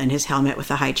Pascal and his helmet with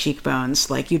the high cheekbones,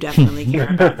 like you definitely care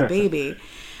about the baby.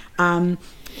 And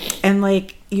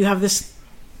like you have this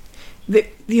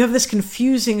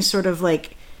confusing sort of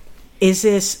like, is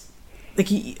this like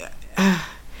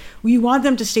you want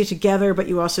them to stay together, but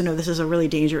you also know this is a really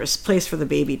dangerous place for the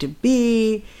baby to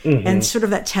be, and sort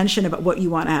of that tension about what you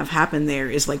want to have happen there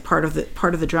is like part of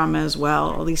the drama as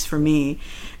well, at least for me.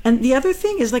 And the other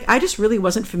thing is, like, I just really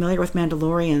wasn't familiar with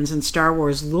Mandalorians and Star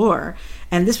Wars lore,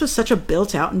 and this was such a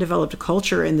built out and developed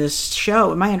culture in this show.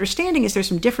 And my understanding is there's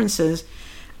some differences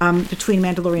between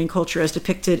Mandalorian culture as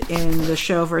depicted in the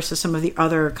show versus some of the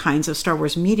other kinds of Star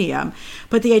Wars media.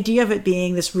 But the idea of it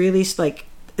being this really, like,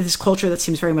 this culture that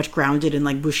seems very much grounded in,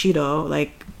 like, Bushido,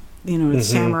 like,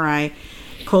 samurai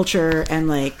culture, and,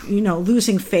 like,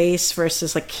 losing face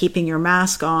versus, like, keeping your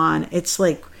mask on. It's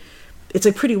like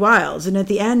pretty wild. And at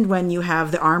the end, when you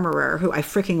have the armorer, who I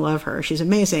freaking love her, she's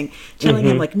amazing, telling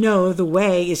him, like, no, the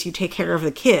way is you take care of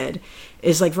the kid,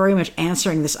 is like very much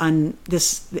answering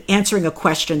answering a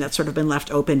question that's sort of been left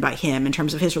open by him in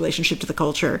terms of his relationship to the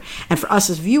culture, and for us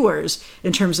as viewers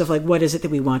in terms of like what is it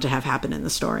that we want to have happen in the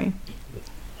story.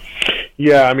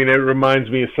 Yeah, I mean, it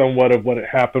reminds me somewhat of what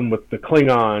happened with the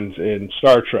Klingons in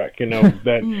Star Trek,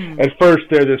 that at first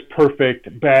they're this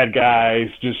perfect bad guys,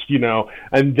 just,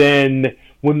 and then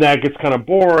when that gets kind of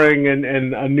boring and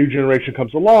a new generation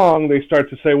comes along, they start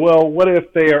to say, well, what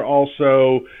if they are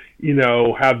also,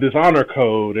 have this honor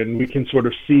code, and we can sort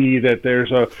of see that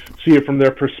see it from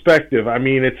their perspective. I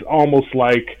mean, it's almost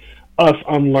like us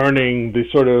unlearning the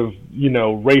sort of,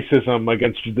 racism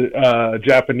against the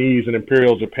Japanese and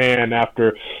Imperial Japan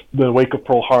after the wake of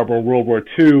Pearl Harbor and World War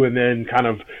II, and then kind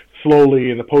of slowly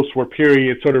in the post-war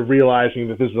period sort of realizing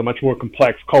that this is a much more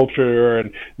complex culture,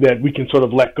 and that we can sort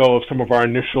of let go of some of our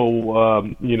initial,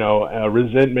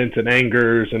 resentments and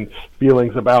angers and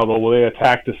feelings about, they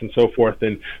attacked us and so forth,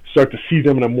 and start to see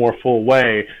them in a more full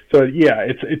way. So yeah,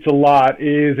 it's a lot.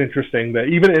 It is interesting that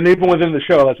even within the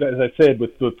show, as I said,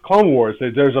 with Clone Wars,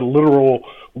 there's a literal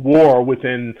war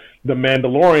within the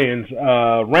Mandalorians'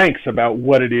 ranks about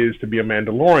what it is to be a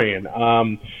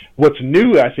Mandalorian. What's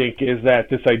new, I think, is that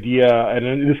this idea,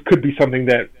 and this could be something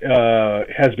that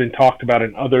has been talked about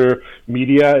in other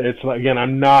media. It's, again,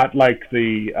 I'm not like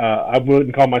I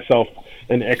wouldn't call myself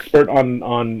an expert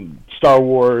on Star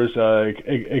Wars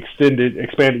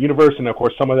expanded universe, and of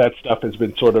course some of that stuff has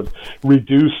been sort of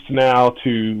reduced now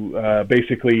to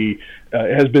basically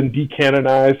has been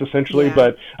decanonized essentially. Yeah.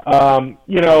 But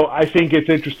I think it's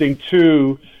interesting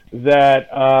too that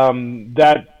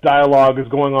that dialogue is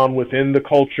going on within the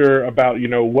culture about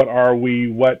what are we,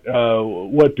 what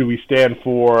do we stand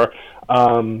for,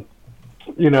 and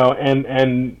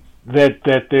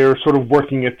that they're sort of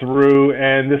working it through.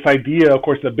 And this idea, of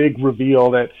course, the big reveal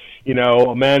that a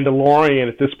Mandalorian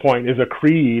at this point is a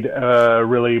creed,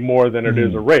 really more than it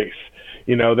is a race.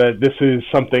 That this is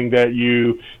something that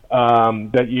you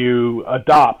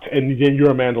adopt, and then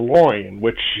you're a Mandalorian,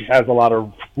 which has a lot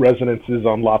of resonances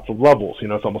on lots of levels.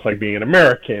 It's almost like being an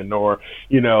American, or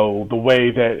the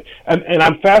way that, and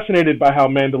I'm fascinated by how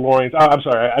Mandalorians. I'm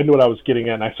sorry, I knew what I was getting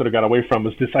at, and I sort of got away from,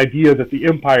 was this idea that the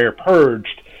Empire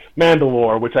purged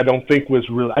Mandalore, which I don't think was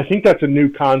really. I think that's a new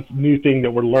thing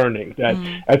that we're learning. That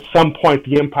at some point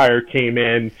the Empire came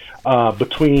in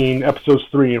between episodes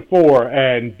 3 and 4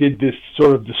 and did this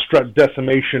sort of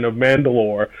decimation of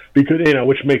Mandalore, because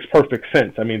which makes perfect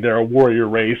sense. I mean, they're a warrior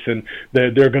race, and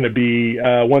they're going to be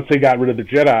once they got rid of the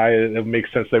Jedi, it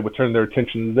makes sense they would turn their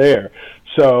attention there.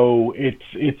 So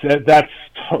that's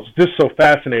just so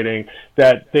fascinating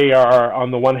that they are, on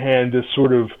the one hand, this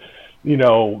sort of,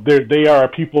 they are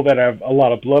people that have a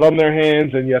lot of blood on their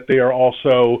hands, and yet they are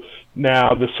also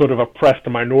now this sort of oppressed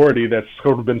minority that's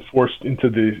sort of been forced into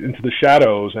the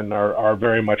shadows and are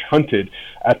very much hunted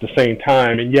at the same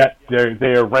time, and yet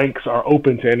their ranks are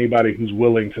open to anybody who's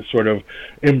willing to sort of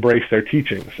embrace their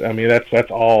teachings. I mean,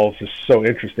 that's all just so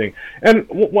interesting. And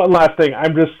one last thing,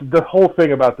 the whole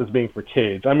thing about this being for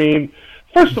kids. I mean,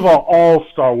 first of all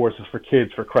Star Wars is for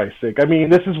kids, for Christ's sake. I mean,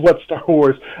 this is what Star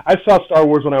Wars. I saw Star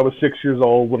Wars when I was 6 years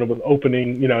old, when it was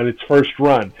opening, in its first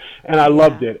run, and I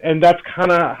loved it. And that's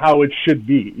kind of how it should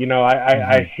be.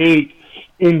 I hate,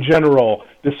 in general,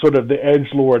 this sort of the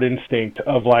edgelord instinct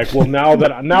of like, well, now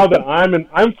that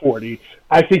I'm 40,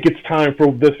 I think it's time for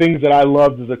the things that I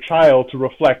loved as a child to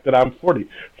reflect that I'm 40. It's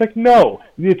like, no,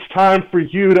 it's time for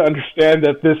you to understand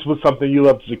that this was something you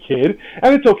loved as a kid,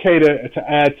 and it's okay to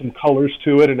add some colors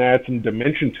to it and add some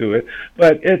dimension to it.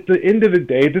 But at the end of the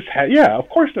day, of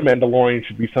course, The Mandalorian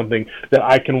should be something that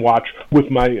I can watch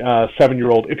with my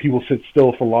 7-year-old if he will sit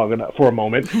still for a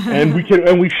moment, and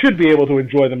we should be able to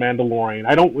enjoy The Mandalorian.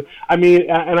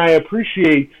 And I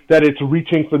appreciate that it's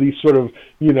reaching for these sort of,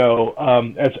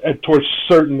 as towards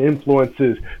certain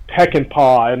influences,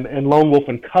 Peckinpah and Lone Wolf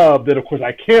and Cub, that of course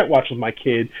I can't watch with my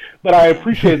kid, but I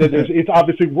appreciate that it's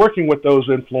obviously working with those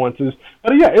influences.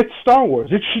 But yeah, it's Star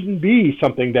Wars. It shouldn't be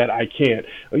something that I can't.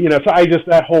 So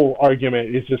that whole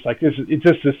argument is just like this. It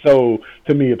just is so,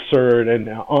 to me, absurd and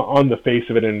on the face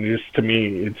of it, and just to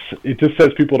me, it just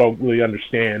says people don't really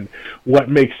understand what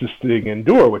makes this thing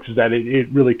endure, which is that it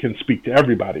really can speak to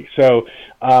everybody. So,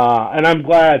 and I'm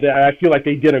glad that I feel like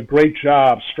they did a great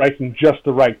job striking just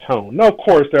the right tone. Now, of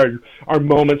course, there are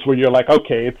moments where you're like,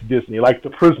 okay, it's Disney, like the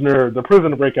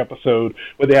Prison Break episode,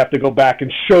 where they have to go back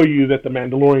and show you that the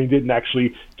Mandalorian didn't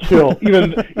actually kill,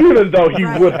 even though he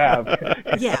would have.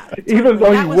 Yeah, totally. Even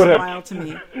though that he was would have. Wild to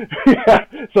me. Yeah,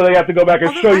 so they have to go back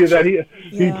and show you that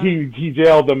yeah. he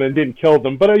jailed them and didn't kill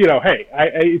them. But hey,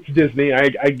 it's Disney.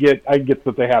 I get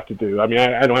what they have to do. I mean,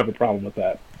 I don't have a problem with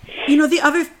that.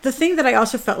 The thing that I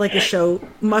also felt like the show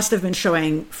must have been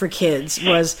showing for kids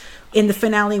was in the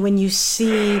finale when you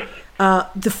see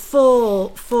the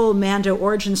full Mando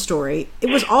origin story. It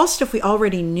was all stuff we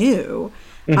already knew,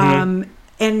 and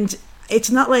it's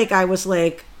not like I was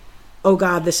like, oh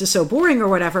God, this is so boring or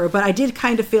whatever. But I did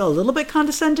kind of feel a little bit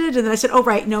condescended, and then I said, oh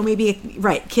right, no, maybe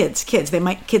right, kids kids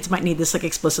might need this like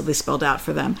explicitly spelled out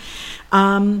for them.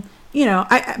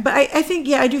 I think,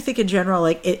 I do think in general,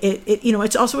 like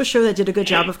it's also a show that did a good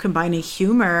job of combining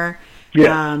humor,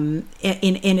 in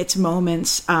its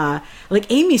moments. Like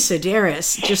Amy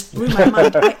Sedaris just blew my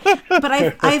mind. But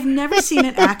I've never seen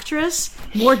an actress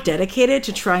more dedicated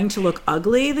to trying to look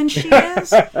ugly than she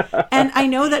is. And I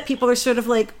know that people are sort of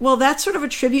like, well, that's sort of a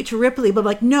tribute to Ripley, but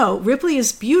like, no, Ripley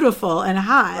is beautiful and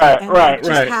hot,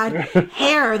 had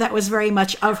hair that was very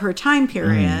much of her time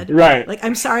period. Right. Like,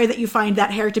 I'm sorry that you find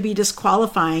that hair to be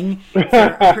disqualifying for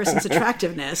a person's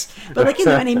attractiveness, but like,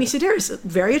 and Amy Sedaris, a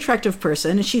very attractive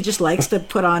person, and she just likes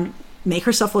to make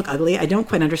herself look ugly. I don't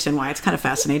quite understand why. It's kind of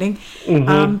fascinating.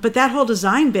 But that whole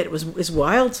design bit is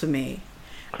wild to me.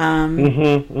 I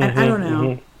don't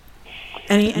know.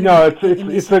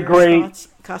 It's a great thoughts?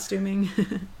 Costuming.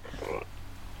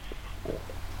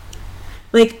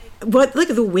 Like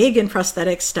the wig and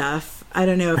prosthetic stuff. I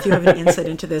don't know if you have any insight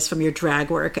into this from your drag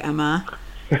work, Emma.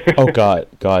 Oh God,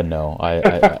 no,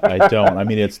 I don't. I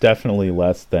mean, it's definitely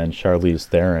less than Charlize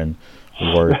Theron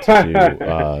were to do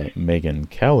Megyn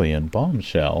Kelly in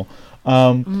Bombshell.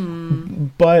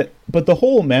 But the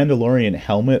whole Mandalorian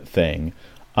helmet thing.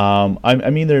 I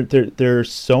mean,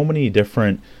 there's so many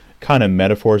different kind of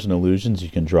metaphors and allusions you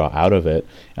can draw out of it.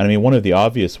 And I mean, one of the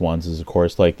obvious ones is, of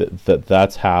course, like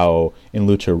that's how in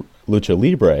lucha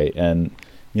libre and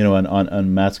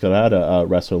on Mascarada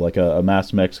wrestler, like a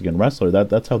masked Mexican wrestler,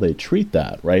 that's how they treat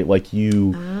that, right? Like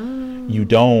you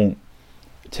don't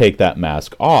take that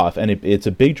mask off, and it's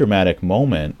a big dramatic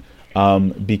moment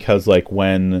because like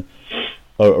when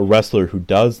a wrestler who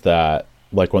does that,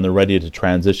 like when they're ready to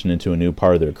transition into a new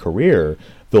part of their career,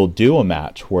 they'll do a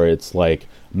match where it's like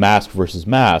mask versus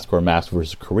mask, or mask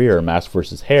versus career, or mask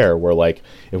versus hair, where like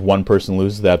if one person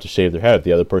loses, they have to shave their head. If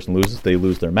the other person loses, they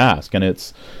lose their mask. And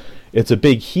it's a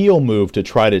big heel move to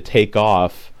try to take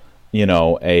off,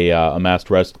 a masked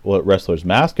wrestler's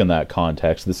mask in that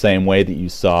context, the same way that you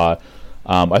saw,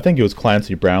 I think it was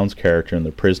Clancy Brown's character in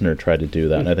The Prisoner tried to do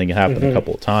that, and I think it happened a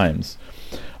couple of times.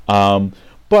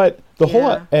 But the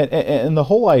whole and the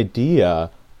whole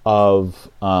idea of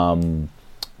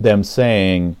them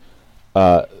saying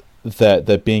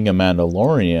that being a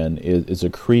Mandalorian is a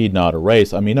creed, not a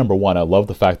race. I mean, number one, I love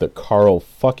the fact that Carl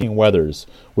fucking Weathers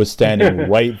was standing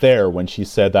right there when she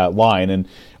said that line, and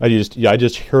I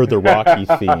just heard the Rocky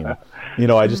theme.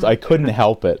 I couldn't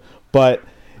help it. But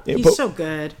he's so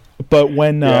good. But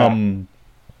when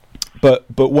but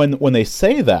when they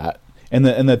say that and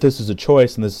that this is a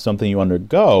choice and this is something you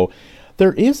undergo,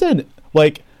 there's an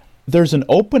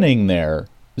opening there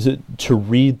to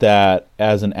read that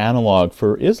as an analog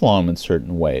for Islam in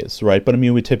certain ways, right? But I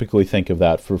mean, we typically think of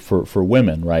that for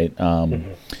women, right?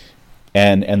 And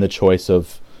the choice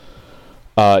of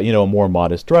a more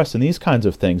modest dress and these kinds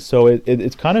of things. So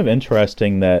it's kind of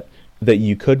interesting that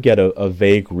you could get a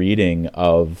vague reading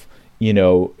of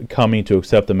coming to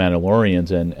accept the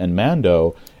Mandalorians and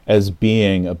Mando as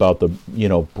being about the,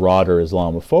 broader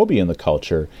Islamophobia in the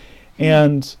culture.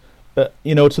 And, to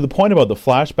the point about the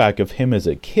flashback of him as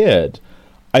a kid,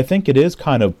 I think it is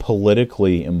kind of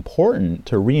politically important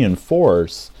to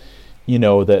reinforce,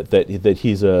 that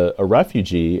he's a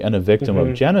refugee and a victim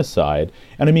of genocide.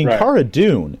 And I mean, Cara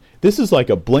Dune, this is like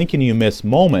a blink and you miss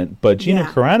moment, but Gina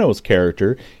Carano's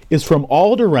character is from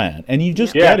Alderaan, and you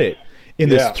just get it in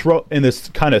this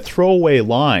kind of throwaway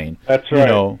line. That's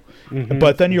right.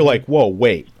 But then you're like, whoa,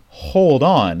 wait, hold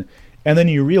on. And then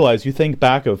you realize, you think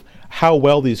back of how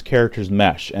well these characters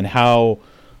mesh and how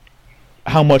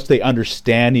much they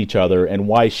understand each other and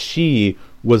why she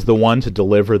was the one to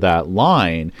deliver that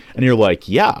line. And you're like,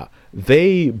 yeah,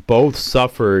 they both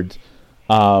suffered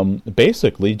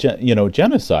basically,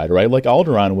 genocide, right? Like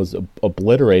Alderaan was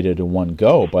obliterated in one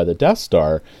go by the Death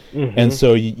Star. And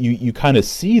so you kind of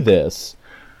see this,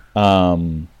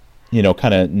 kind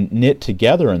of knit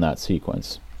together in that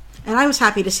sequence. And I was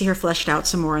happy to see her fleshed out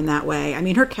some more in that way. I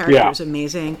mean, her character is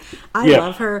amazing. I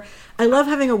love her. I love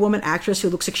having a woman actress who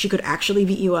looks like she could actually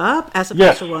beat you up, as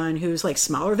opposed to one who's like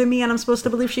smaller than me, and I'm supposed to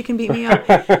believe she can beat me up.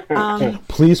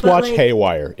 Please watch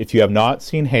Haywire if you have not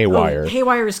seen Haywire.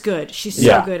 Haywire is good. She's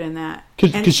so good in that,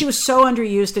 and she was so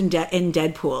underused in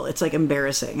Deadpool. It's like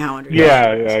embarrassing how underused.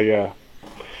 Yeah.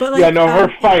 But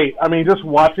her fight. I mean, just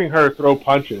watching her throw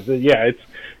punches. It's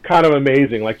kind of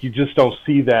amazing. Like, you just don't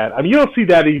see that. I mean, you don't see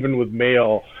that even with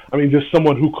male. I mean, just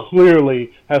someone who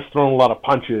clearly has thrown a lot of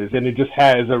punches, and it just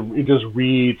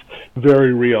reads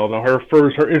very real. Now, her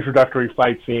introductory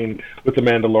fight scene with the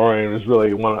Mandalorian was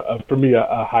really for me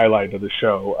a highlight of the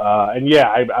show.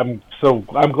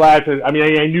 I'm glad to. I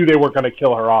mean, I knew they weren't going to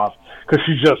kill her off, because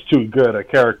she's just too good a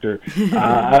character,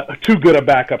 too good a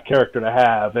backup character to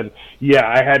have. And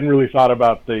I hadn't really thought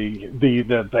about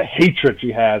the hatred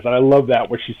she has. And I love that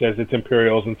where she says it's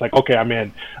Imperials, and it's like, okay, I'm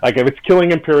in. Like, if it's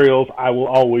killing Imperials, I will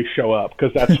always show up,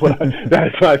 because that's what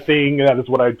that's my thing. That is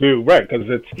what I do, right? Because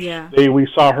we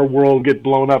saw her world get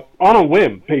blown up on a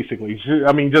whim, basically.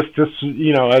 I mean, just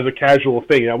as a casual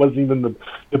thing. That wasn't even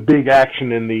the big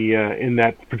action in in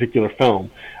that particular film.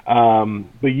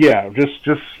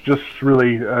 Just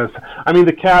really, I mean,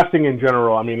 the casting in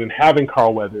general, I mean, and having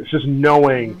Carl Weathers, just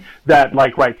knowing that,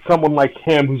 someone like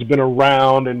him who's been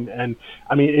around, and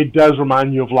I mean, it does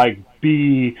remind you of,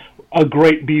 a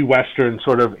great B-Western,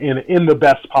 sort of, in the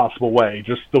best possible way.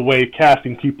 Just the way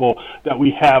casting people that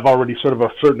we have already sort of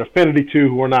a certain affinity to,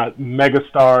 who are not mega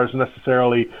stars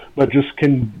necessarily, but just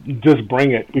can just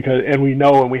bring it, and we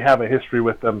know, and we have a history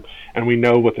with them, and we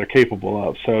know what they're capable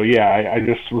of. So, I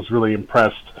just was really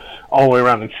impressed all the way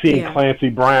around, and seeing Clancy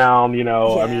Brown,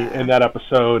 I mean, in that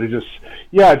episode, it just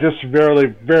very,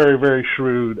 very, very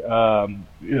shrewd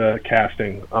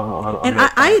casting.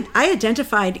 I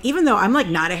identified, even though I'm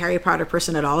not a Harry Potter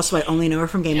person at all, so I only know her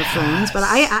from Game of Thrones, but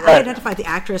I identified the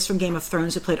actress from Game of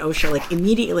Thrones who played Osha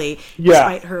immediately,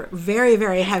 despite her very,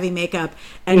 very heavy makeup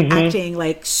and acting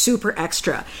super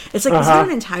extra. It's is there an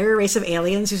entire race of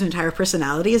aliens whose entire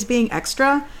personality is being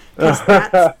extra? Because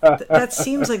that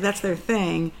seems like that's their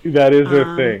thing. That is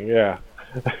their thing, yeah.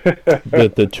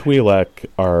 the Twi'lek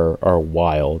are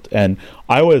wild, and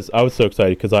I was so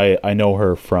excited because I know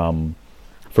her from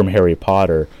Harry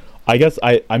Potter. I guess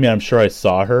I'm sure I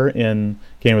saw her in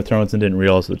Game of Thrones and didn't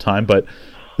realize at the time, but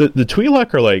the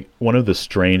Twi'lek are one of the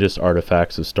strangest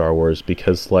artifacts of Star Wars,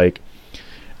 because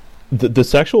the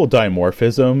sexual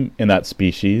dimorphism in that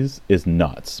species is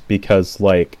nuts, because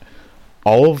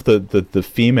all of the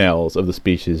females of the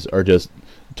species are just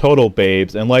total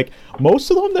babes, and most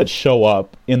of them that show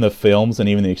up in the films and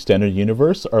even the extended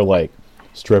universe are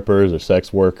strippers or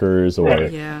sex workers or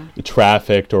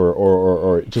trafficked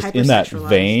or just in that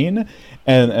vein,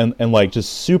 and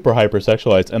just super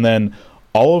hypersexualized. And then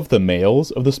all of the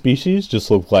males of the species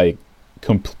just look like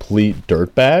complete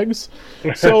dirtbags.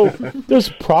 So there's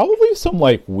probably some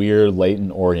weird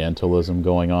latent Orientalism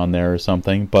going on there or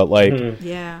something. But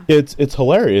it's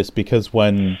hilarious, because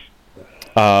when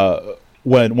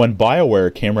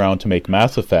BioWare came around to make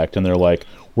Mass Effect, and they're like,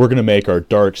 we're going to make our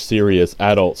dark, serious,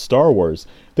 adult Star Wars,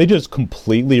 they just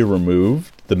completely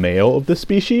removed the male of the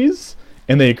species,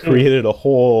 and they created a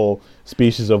whole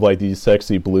species of these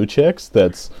sexy blue chicks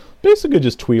that's basically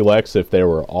just Twi'leks if they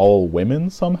were all women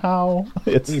somehow.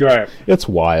 It's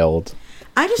wild.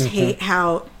 I just hate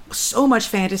how so much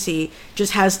fantasy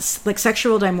just has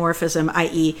sexual dimorphism,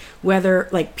 i.e. whether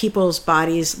people's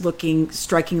bodies looking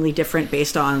strikingly different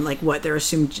based on what their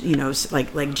assumed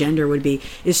gender would be,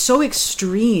 is so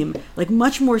extreme,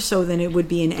 much more so than it would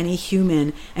be in any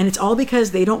human, and it's all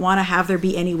because they don't want to have there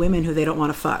be any women who they don't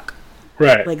want to fuck.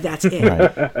 Right. Like, that's it.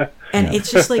 Right. And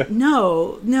it's just like,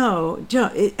 no,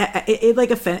 don't.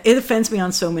 It offends me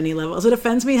on so many levels. It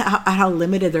offends me how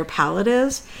limited their palette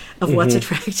is of what's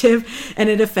attractive, and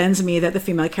it offends me that the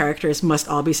female characters must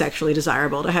all be sexually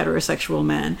desirable to heterosexual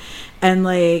men, and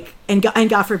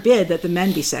God forbid that the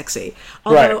men be sexy.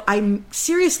 Although I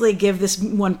seriously give this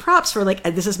one props for, like,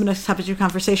 this has been a topic of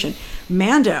conversation.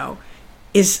 Mando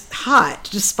is hot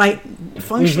despite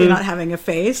functionally not having a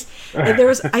face. And there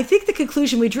was, I think the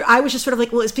conclusion we drew, I was just sort of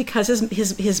like, well, it's because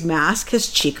his mask,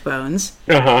 his cheekbones,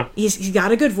 he's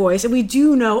got a good voice, and we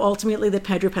do know ultimately that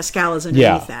Pedro Pascal is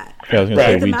underneath that. Yeah, I was going to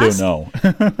say, we do know.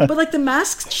 But like, the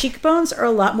mask's cheekbones are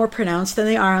a lot more pronounced than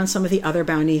they are on some of the other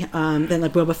bounty, than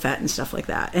like Boba Fett and stuff like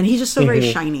that. And he's just so very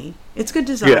shiny. It's good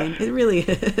design. Yeah. It really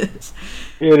is.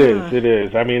 It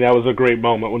is. I mean, that was a great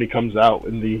moment when he comes out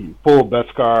in the full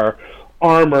Beskar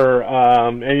armor,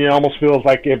 and it almost feels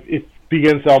like it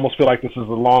begins to almost feel like this is a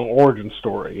long origin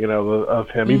story, of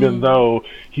him, even though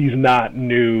he's not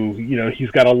new.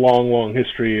 He's got a long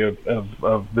history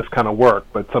of this kind of work,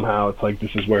 but somehow it's like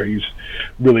this is where he's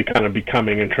really kind of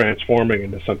becoming and transforming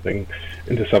into something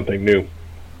new.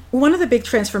 One of the big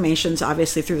transformations,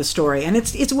 obviously, through the story, and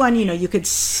it's one you could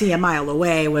see a mile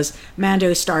away, was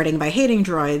Mando starting by hating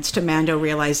droids to Mando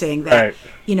realizing that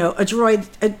a droid,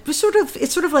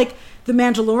 it's sort of like the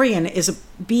Mandalorian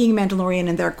being Mandalorian,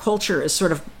 and their culture is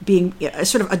sort of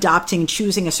adopting,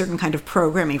 choosing a certain kind of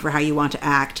programming for how you want to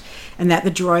act, and that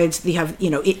the droids,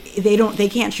 they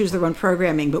can't choose their own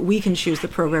programming, but we can choose the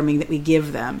programming that we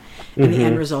give them, and the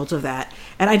end result of that.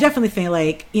 And I definitely feel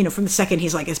like, from the second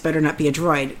he's like, it's better not be a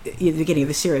droid, at the beginning of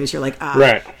the series, you're like,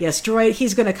 yes, droid,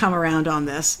 he's going to come around on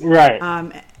this, right?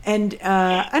 And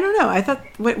I don't know. I thought,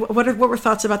 what were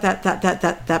thoughts about that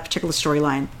particular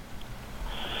storyline?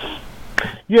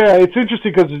 Yeah, it's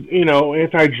interesting because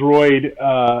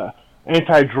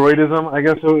anti-droidism, I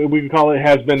guess we can call it,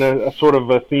 has been a sort of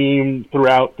a theme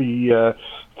throughout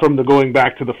from the going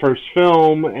back to the first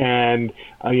film, and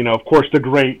of course, the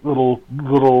great little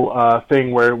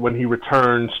thing where when he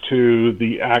returns to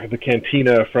the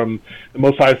cantina from the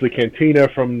Mos Eisley cantina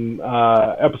from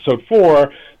episode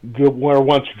 4, where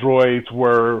once droids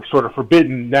were sort of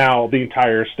forbidden, now the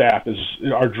entire staff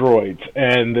are droids,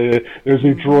 and there's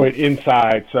a droid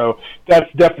inside, so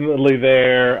that's definitely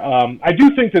there. I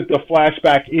do think that the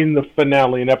flashback in the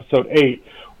finale in episode 8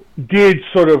 did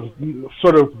sort of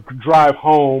drive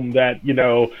home that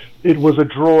it was a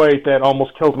droid that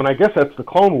almost killed him, and I guess that's the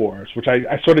Clone Wars, which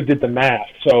I sort of did the math.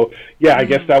 So yeah, I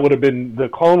guess that would have been the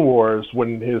Clone Wars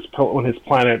when his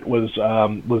planet was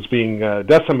being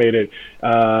decimated,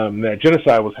 that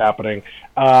genocide was happening,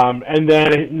 and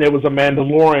then there was a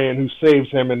Mandalorian who saves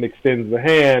him and extends the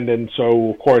hand, and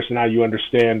so of course now you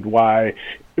understand why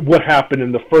what happened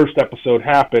in the first episode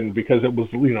happened, because it was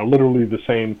literally the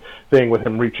same thing with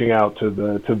him reaching out to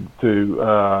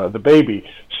the baby.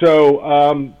 So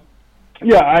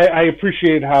I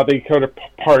appreciate how they kind of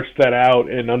parsed that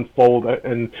out and unfold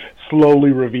and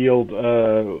slowly revealed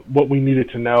what we needed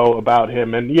to know about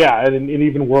him. And it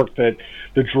even worked that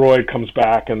the droid comes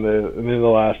back in the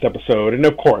last episode. And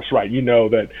of course, right,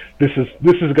 that this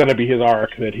is going to be his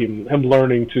arc, that him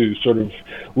learning to sort of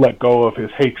let go of his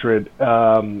hatred,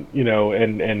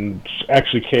 and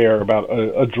actually care about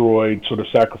a droid sort of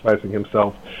sacrificing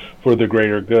himself for the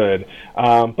greater good.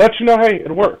 But hey,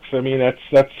 it works. I mean,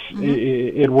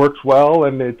 it works well,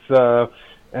 and it's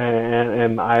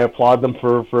and I applaud them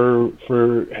for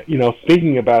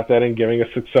thinking about that and giving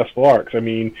a successful arc. I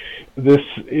mean,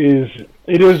 it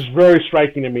is very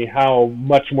striking to me how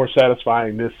much more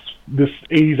satisfying this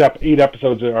 8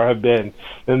 episodes have been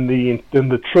than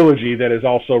the trilogy that is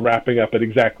also wrapping up at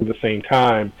exactly the same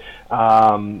time,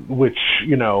 which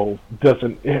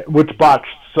botched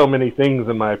so many things,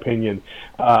 in my opinion,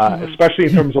 especially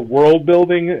in terms of world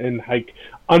building and like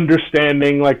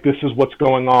understanding, like, this is what's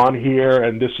going on here,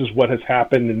 and this is what has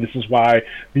happened, and this is why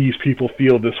these people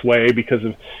feel this way, because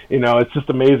of it's just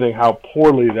amazing how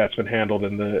poorly that's been handled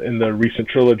in the recent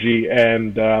trilogy,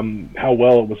 and how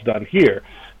well it was done here.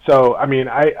 So I mean,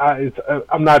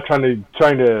 I'm not trying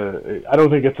to. I don't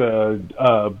think it's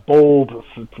a bold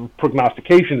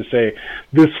prognostication to say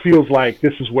this feels like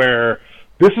this is where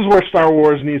Star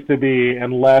Wars needs to be,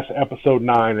 and less Episode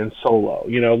 9 and Solo.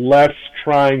 Less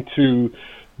trying to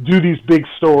do these big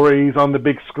stories on the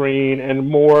big screen, and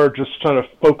more just kind of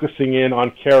focusing in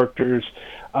on characters.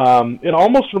 It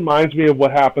almost reminds me of what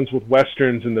happens with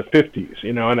Westerns in the 50s,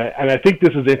 and I think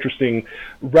this is interesting,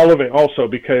 relevant also,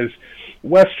 because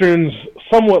Westerns,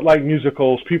 somewhat like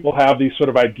musicals, people have these sort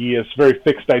of ideas, very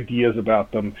fixed ideas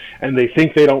about them, and they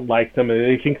think they don't like them, and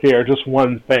they think they are just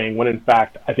one thing, when in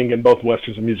fact, I think in both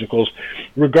Westerns and musicals,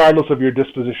 regardless of your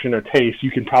disposition or taste,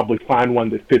 you can probably find one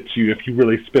that fits you if you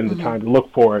really spend the time to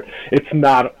look for it. It's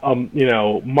not,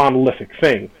 monolithic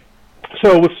thing.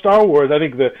 So with Star Wars, I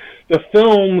think the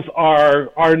films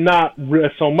are not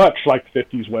so much like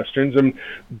 50s westerns, and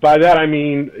by that I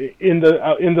mean in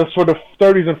the sort of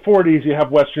 30s and 40s you have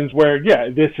westerns where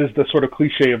this is the sort of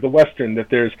cliche of the western, that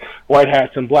there's white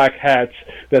hats and black hats,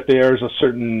 that there's a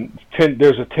certain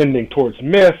there's a tending towards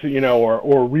myth,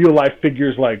 or real life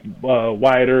figures like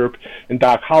Wyatt Earp and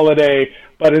Doc Holliday.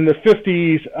 But in the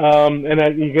 50s,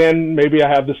 again, maybe I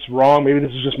have this wrong, maybe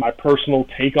this is just my personal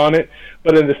take on it,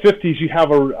 but in the 50s you have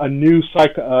a new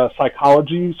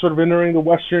psychology sort of entering the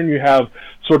Western. You have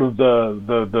sort of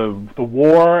the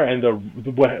war and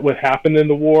what happened in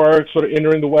the war sort of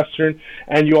entering the Western,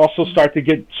 and you also start to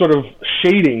get sort of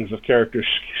shadings of characters,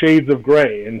 shades of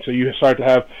gray, and so you start to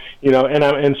have,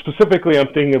 and specifically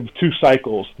I'm thinking of two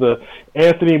cycles, the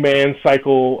Anthony Mann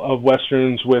cycle of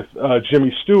Westerns with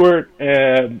Jimmy Stewart,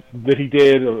 that he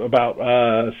did about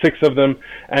 6 of them,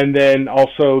 and then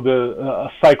also the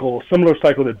similar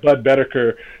cycle that Bud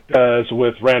Bedecker does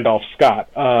with Randolph Scott.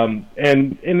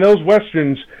 And in those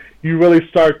Westerns, you really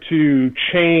start to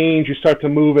change, you start to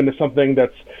move into something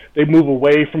they move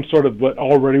away from sort of what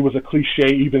already was a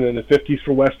cliche even in the 50s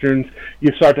for Westerns.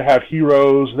 You start to have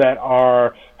heroes that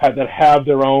have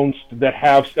their own, that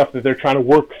have stuff that they're trying to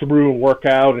work through and work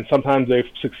out, and sometimes they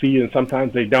succeed and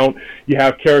sometimes they don't. You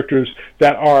have characters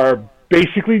that are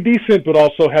basically decent but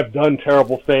also have done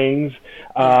terrible things.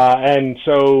 And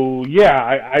so,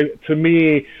 to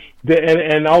me,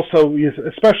 and also,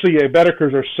 especially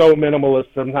Bedekers are so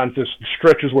minimalist. Sometimes there's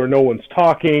stretches where no one's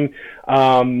talking,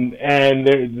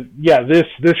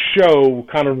 this show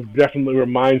kind of definitely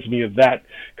reminds me of that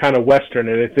kind of Western.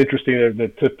 And it's interesting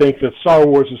to think that Star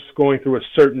Wars is going through a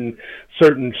certain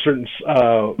sort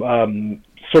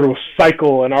of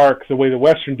cycle and arc the way the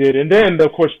Western did, and then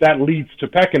of course that leads to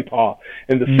Peckinpah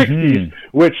in the 60s,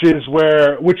 which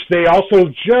they also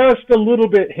just a little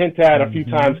bit hint at a few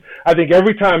times. I think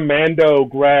every time Mando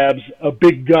grabs a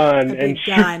big gun and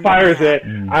fires it,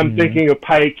 I'm thinking of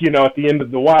Pike, at the end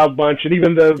of the Wild Bunch, and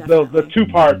even the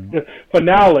 2-part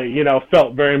finale,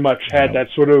 felt very much had that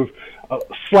sort of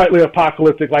slightly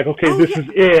apocalyptic, like, this is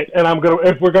it, and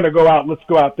if we're gonna go out, let's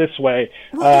go out this way.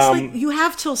 Well, it's like you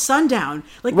have till sundown.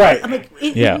 Like, right.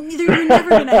 You're never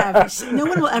gonna have. No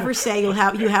one will ever say you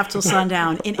have till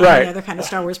sundown in any other kind of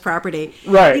Star Wars property.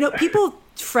 Right. People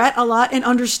fret a lot, and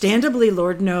understandably,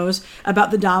 Lord knows, about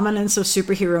the dominance of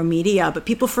superhero media, but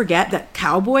people forget that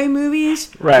cowboy movies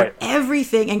were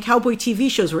everything, and cowboy TV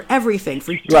shows were everything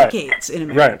for decades in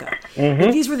America.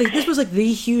 Like, this was like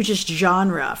the hugest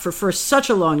genre for such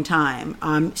a long time.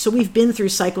 So we've been through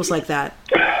cycles like that,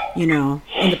 in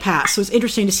the past. So it's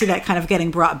interesting to see that kind of getting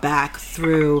brought back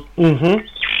through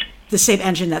the same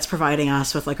engine that's providing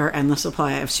us with like our endless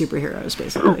supply of superheroes,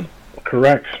 basically.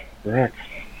 Correct.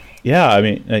 Yeah, I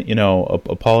mean,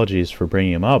 apologies for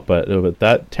bringing him up, but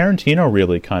that Tarantino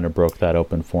really kind of broke that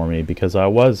open for me, because I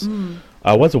was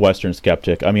a Western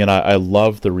skeptic. I mean, I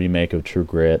love the remake of True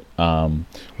Grit,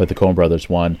 with the Coen Brothers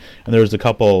one, and there was a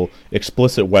couple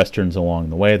explicit Westerns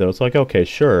along the way that was like, okay,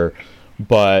 sure,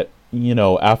 but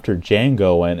after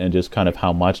Django and just kind of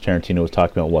how much Tarantino was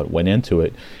talking about what went into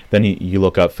it, then you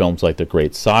look up films like The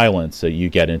Great Silence, so you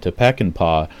get into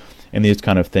Peckinpah and these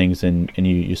kind of things, and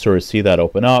you sort of see that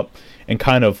open up, and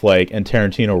kind of like, and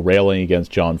Tarantino railing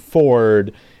against John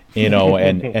Ford,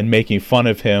 and making fun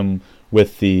of him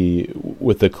with the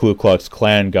Ku Klux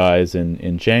Klan guys in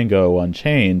Django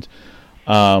Unchained.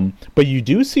 But you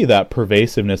do see that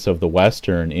pervasiveness of the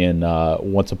Western in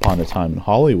Once Upon a Time in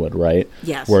Hollywood, right?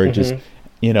 Yes. Where it just,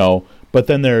 but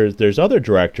then there's other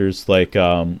directors like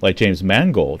James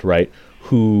Mangold, right,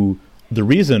 who, the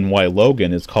reason why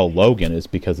Logan is called Logan is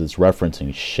because it's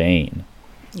referencing Shane,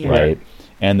 right?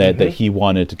 And that he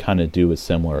wanted to kind of do a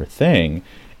similar thing.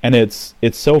 And it's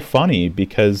so funny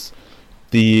because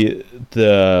the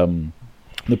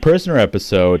Prisoner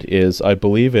episode is, I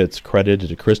believe it's credited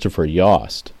to Christopher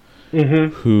Yost,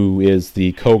 who is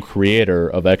the co-creator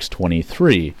of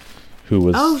X-23, who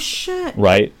was... Oh, shit.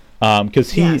 Right?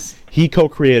 Because he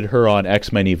co-created her on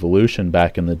X-Men Evolution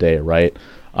back in the day, right?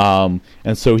 And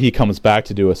so he comes back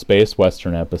to do a space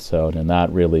Western episode, and that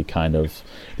really kind of...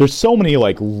 There's so many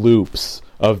like loops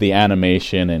of the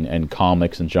animation and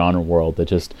comics and genre world that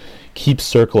just keep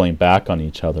circling back on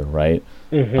each other, right?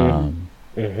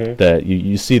 That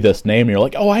you see this name and you're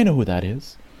like, oh, I know who that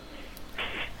is.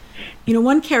 You know,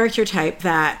 one character type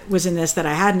that was in this that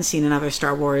I hadn't seen in other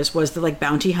Star Wars was the like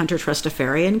bounty hunter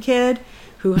Trustafarian kid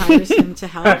who hires him to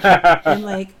help. And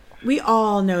like we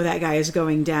all know that guy is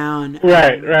going down.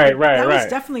 Right. That was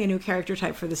definitely a new character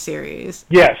type for the series.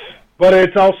 Yes, but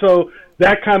it's also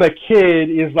that kind of kid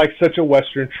is like such a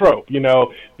Western trope. You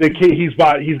know, the kid he's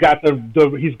got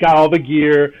all the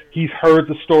gear. He's heard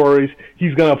the stories.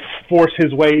 He's gonna force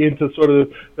his way into sort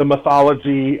of the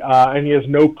mythology, and he has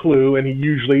no clue. And he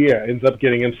usually ends up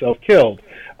getting himself killed.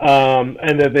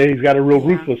 And that he's got a real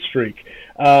ruthless streak.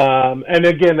 And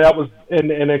again, that was in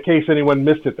case anyone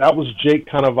missed it, that was Jake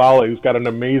Cannavale, who's got an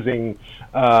amazing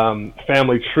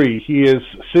family tree. He is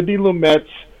Sidney Lumet's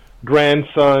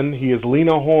grandson. He is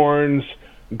Lena Horne's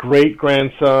great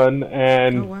grandson,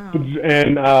 and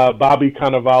Bobby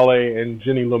Cannavale and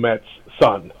Jenny Lumet's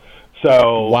son.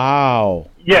 So wow,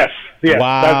 yes,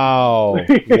 wow,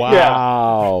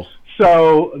 wow.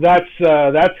 So that's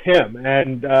him,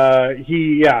 and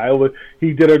he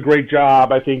did a great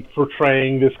job, I think,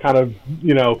 portraying this kind of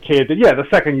kid. That the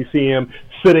second you see him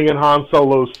sitting in Han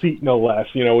Solo's seat, no less,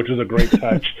 which is a great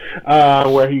touch,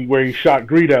 where he shot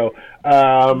Greedo.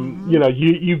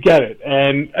 You get it,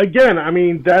 and again, I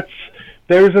mean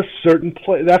there's a certain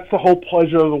that's the whole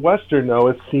pleasure of the Western, though,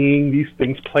 is seeing these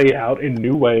things play out in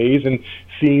new ways and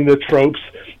seeing the tropes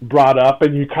brought up,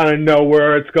 and you kind of know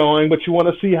where it's going, but you want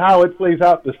to see how it plays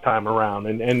out this time around.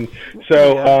 And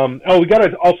so, we got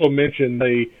to also mention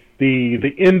the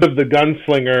end of the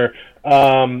Gunslinger.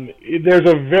 There's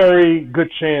a very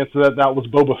good chance that was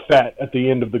Boba Fett at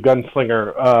the end of the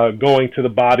Gunslinger, going to the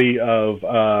body of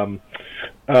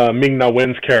Ming-Na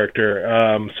Wen's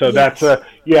character. That's so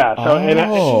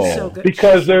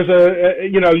because there's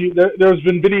there's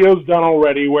been videos done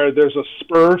already where there's a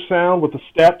spur sound with the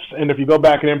steps, and if you go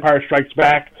back in Empire Strikes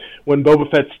Back, when Boba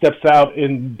Fett steps out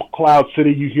in Cloud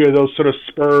City, you hear those sort of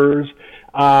spurs.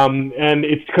 And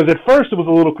it's because at first it was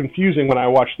a little confusing when I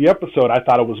watched the episode. I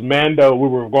thought it was Mando. We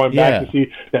were going back to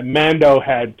see that Mando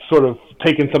had sort of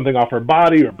taken something off her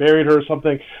body or buried her or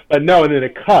something, but no, and then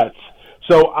it cuts.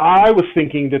 So I was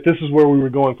thinking that this is where we were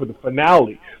going for the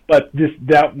finale, but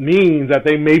that means that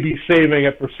they may be saving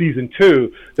it for season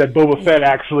 2, that Boba Fett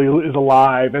actually is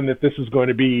alive, and that this is going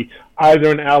to be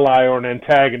either an ally or an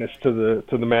antagonist to the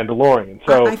Mandalorian.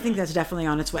 So I think that's definitely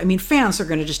on its way. I mean, fans are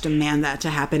going to just demand that to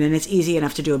happen, and it's easy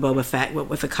enough to do a Boba Fett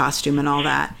with a costume and all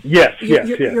that. Yes.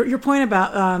 Your point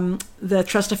about the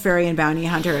Trustafarian bounty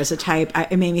hunter as a type,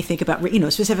 it made me think about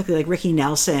specifically like Ricky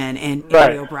Nelson and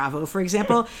Ariel Bravo, for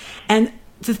example, and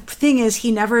the thing is,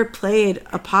 he never played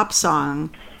a pop song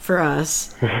for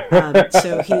us,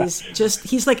 so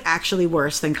he's like actually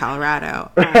worse than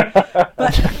Colorado.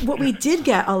 But what we did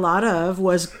get a lot of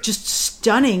was just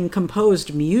stunning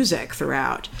composed music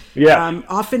throughout. Yeah,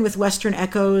 often with Western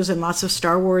echoes and lots of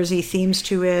Star Wars-y themes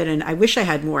to it. And I wish I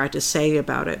had more to say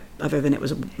about it, other than it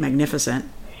was magnificent.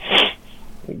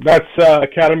 That's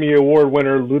Academy Award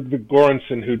winner Ludwig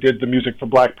Göransson, who did the music for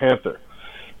Black Panther.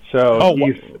 So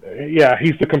he's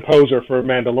the composer for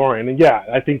Mandalorian. And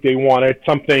I think they wanted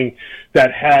something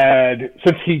that had,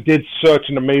 since he did such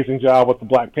an amazing job with the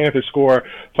Black Panther score,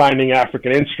 finding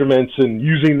African instruments and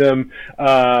using them,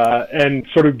 and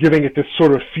sort of giving it this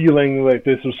sort of feeling like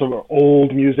this was sort of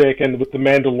old music, and with the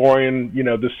Mandalorian,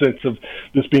 the sense of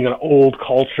this being an old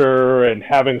culture and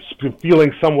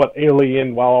feeling somewhat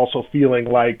alien while also feeling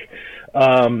like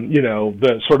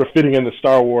the sort of fitting in the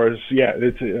Star Wars,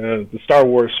 it's the Star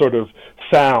Wars sort of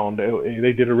sound.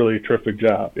 They did a really terrific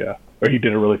job, or he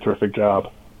did a really terrific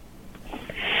job.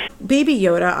 Baby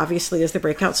Yoda obviously is the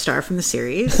breakout star from the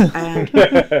series, and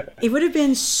it would have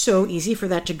been so easy for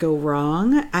that to go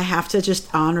wrong. I have to just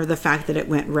honor the fact that it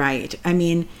went right. I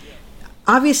mean,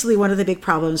 obviously one of the big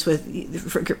problems with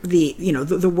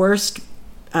the worst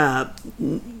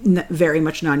very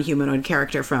much non-humanoid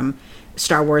character from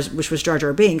Star Wars, which was Jar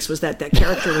Jar Binks, was that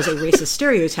character was a racist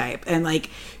stereotype, and like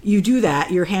you do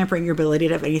that, you're hampering your ability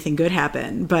to have anything good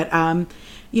happen. But I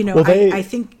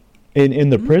think in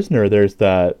The Prisoner, there's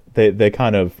that they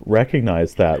kind of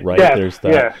recognize that, right? Yeah, there's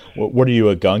that. What are you,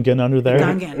 a Gungan under there?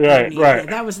 Gungan, right. Yeah,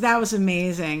 that was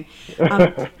amazing. So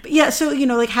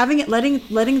like letting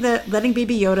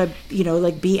Baby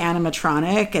Yoda be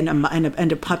animatronic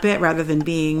and a puppet rather than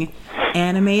being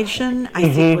animation, I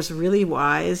think was really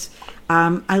wise.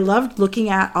 I loved looking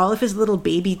at all of his little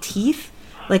baby teeth.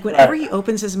 Like whenever he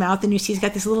opens his mouth and you see he's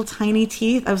got these little tiny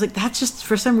teeth, I was like, that's just,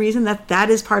 for some reason, that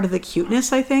is part of the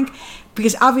cuteness, I think.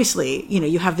 Because obviously,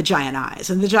 you have the giant eyes,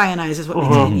 and the giant eyes is what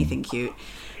makes anything cute.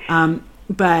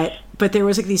 But there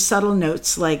was like these subtle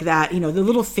notes like that, the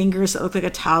little fingers that look like a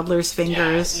toddler's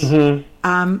fingers,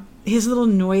 his little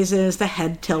noises, the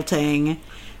head tilting.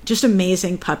 just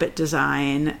amazing puppet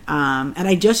design. And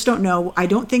I just don't know. I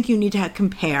don't think you need to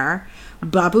compare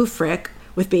Babu Frick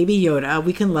with Baby Yoda.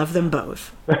 We can love them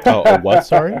both. What?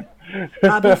 Sorry?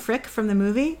 Babu Frick from the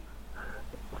movie?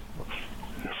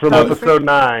 From Babu episode Frick?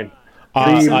 9.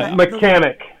 The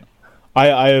mechanic.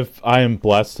 I am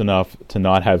blessed enough to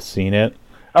not have seen it.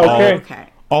 Okay.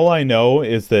 All I know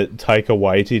is that Taika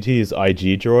Waititi's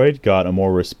IG droid got a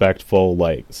more respectful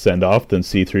send off than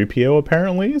C-3PO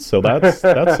apparently. So that's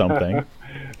something.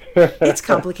 It's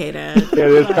complicated. It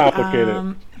is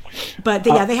complicated. But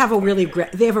they have a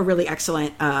really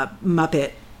excellent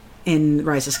Muppet in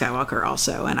Rise of Skywalker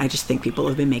also, and I just think people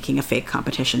have been making a fake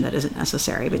competition that isn't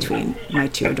necessary between my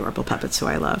two adorable puppets who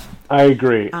I love. I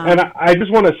agree. And I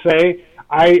just want to say,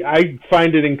 I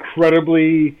find it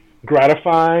incredibly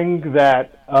gratifying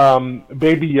that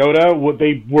Baby Yoda,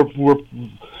 they were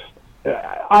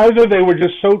either they were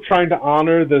just so trying to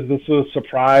honor the sort of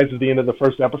surprise at the end of the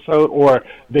first episode, or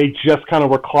they just kind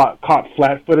of were caught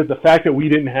flat-footed. The fact that we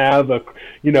didn't have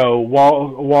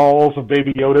walls of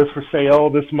Baby Yodas for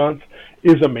sale this month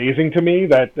is amazing to me.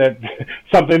 That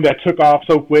something that took off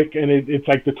so quick, and it's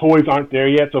like the toys aren't there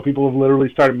yet, so people have literally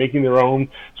started making their own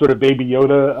sort of Baby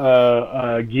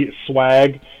Yoda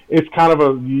swag. It's kind of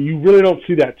you really don't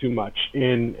see that too much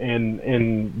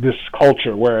in this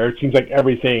culture where it seems like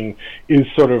everything is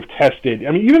sort of tested.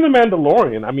 I mean, even the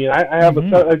Mandalorian. I mean, I have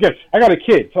I got a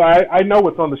kid, so I know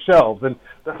what's on the shelves, and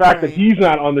the fact that he's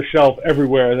not on the shelf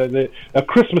everywhere, that a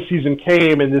Christmas season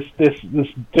came and this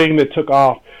thing that took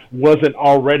off wasn't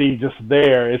already just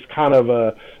there, is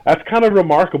that's kind of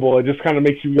remarkable. It just kind of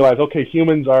makes you realize, okay,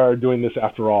 humans are doing this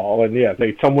after all, and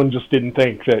someone just didn't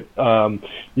think that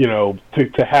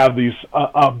to have these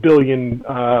a billion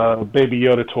Baby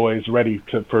Yoda toys ready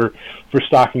for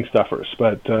stocking stuffers.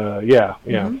 But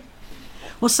Mm-hmm.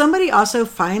 Well, somebody also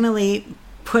finally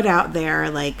put out there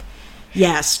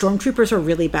yes, stormtroopers are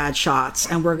really bad shots,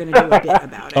 and we're going to do a bit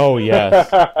about it. Oh yes,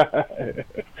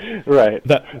 right.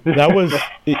 That was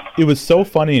it was so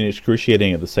funny and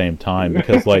excruciating at the same time,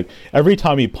 because every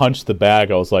time he punched the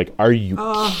bag, I was like, "Are you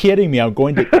kidding me? I'm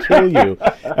going to kill you!"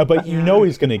 But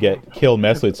he's going to get killed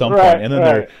messily at some point, and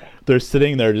then they're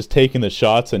sitting there just taking the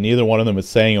shots, and neither one of them is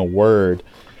saying a word.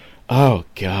 Oh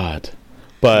God!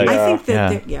 But I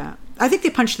think I think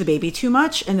they punched the baby too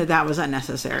much, and that was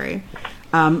unnecessary.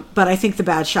 But I think the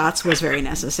bad shots was very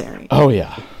necessary. Oh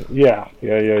yeah.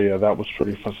 That was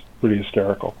pretty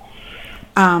hysterical.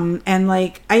 And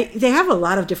they have a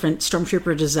lot of different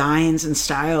stormtrooper designs and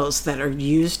styles that are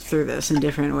used through this in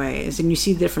different ways, and you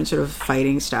see different sort of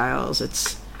fighting styles.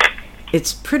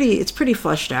 It's pretty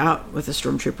fleshed out with the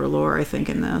stormtrooper lore, I think,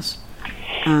 in this.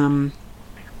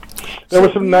 There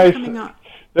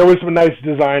were some nice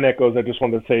design echoes. I just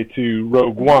wanted to say to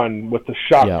Rogue One with the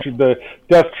the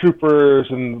Death Troopers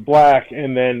and the black,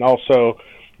 and then also,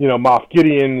 Moff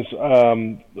Gideon's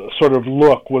sort of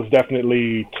look was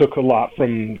definitely took a lot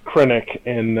from Krennic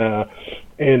and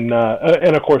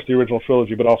of course the original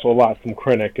trilogy, but also a lot from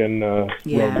Krennic and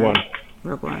Rogue One.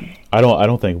 Rogue One. I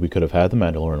don't think we could have had the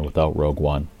Mandalorian without Rogue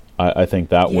One. I think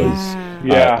that was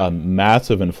a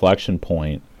massive inflection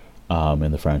point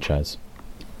in the franchise.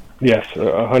 Yes,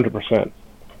 100%.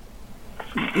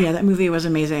 Yeah, that movie was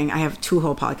amazing. I have 2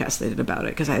 whole podcasts they did about it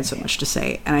because I had so much to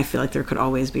say, and I feel like there could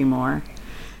always be more.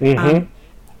 Mm-hmm.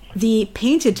 The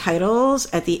painted titles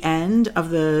at the end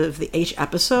of each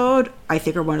episode, I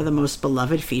think, are one of the most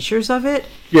beloved features of it.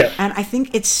 Yeah. And I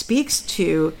think it speaks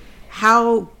to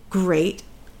how great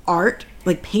art,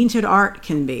 painted art,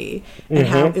 can be, and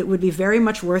how it would be very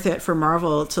much worth it for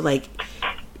Marvel to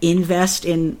invest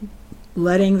in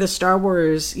letting the Star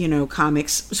Wars,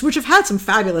 comics, which have had some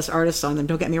fabulous artists on them,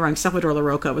 don't get me wrong, Salvador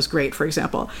Larroca was great, for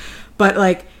example, but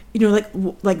let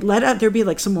there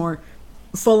be some more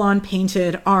full-on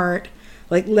painted art,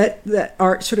 let that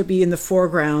art sort of be in the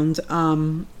foreground,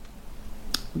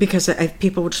 because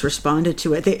people just responded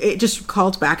to it. It just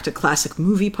called back to classic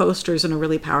movie posters in a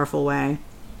really powerful way.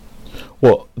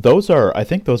 Well, I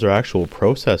think those are actual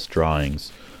process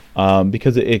drawings,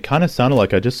 because it kind of sounded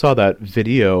like, I just saw that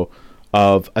video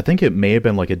of, I think it may have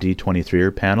been a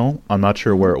D23 panel. I'm not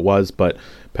sure where it was, but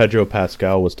Pedro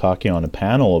Pascal was talking on a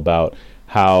panel about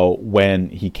how when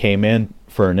he came in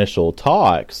for initial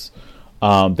talks,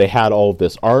 they had all of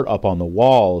this art up on the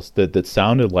walls that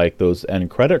sounded like those end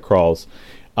credit crawls,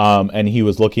 and he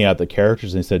was looking at the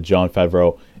characters and he said, "Jon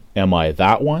Favreau, am I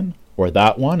that one or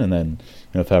that one?" And then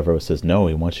Favreau says, "No,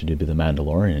 he wants you to be the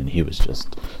Mandalorian," and he was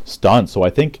just stunned. So I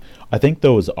think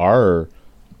those are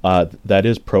that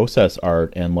is process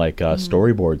art and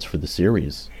storyboards for the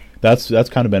series. That's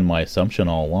kind of been my assumption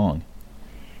all along.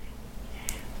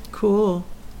 Cool.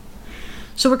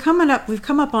 So we're coming up. We've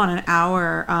come up on an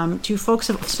hour. Do you folks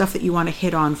have stuff that you want to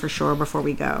hit on for sure before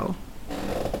we go?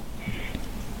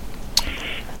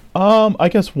 I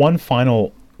guess one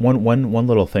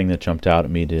little thing that jumped out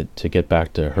at me to get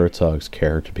back to Herzog's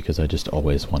character, because I just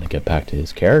always want to get back to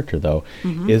his character though,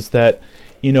 is that,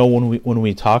 you know, when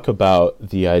we talk about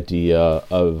the idea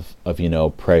of you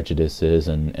know, prejudices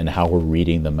and how we're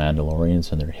reading the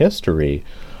Mandalorians and their history,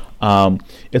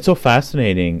 it's so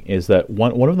fascinating is that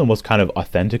one of the most kind of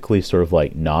authentically sort of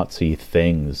like Nazi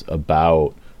things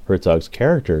about Herzog's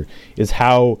character is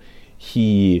how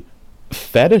he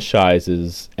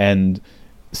fetishizes and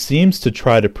seems to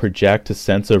try to project a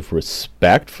sense of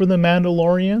respect for the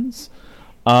Mandalorians,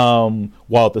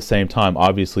 while at the same time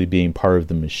obviously being part of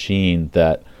the machine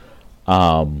that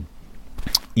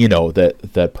you know,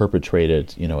 that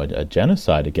perpetrated, you know, a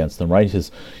genocide against them, right? He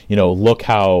says, you know, look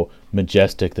how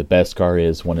majestic the Beskar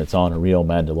is when it's on a real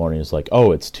Mandalorian. It's like,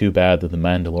 oh, it's too bad that the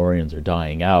Mandalorians are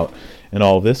dying out and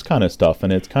all this kind of stuff.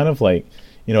 And it's kind of like,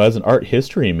 you know, as an art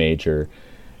history major,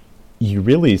 you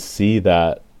really see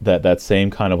that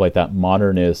same kind of like that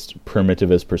modernist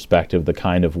primitivist perspective, the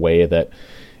kind of way that,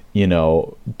 you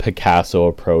know, Picasso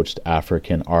approached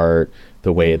African art,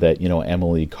 the way that, you know,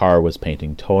 Emily Carr was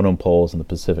painting totem poles in the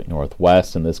Pacific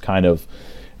Northwest, and this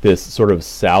sort of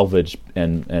salvage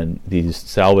and these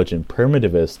salvage and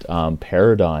primitivist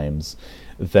paradigms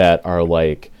that are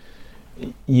like,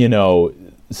 you know,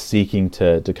 seeking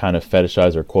to kind of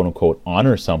fetishize or quote unquote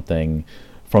honor something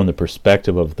from the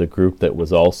perspective of the group that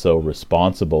was also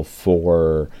responsible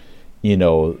for, you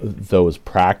know, those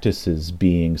practices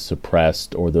being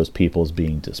suppressed or those peoples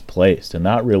being displaced. And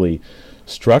that really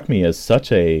struck me as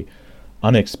such a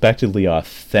unexpectedly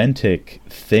authentic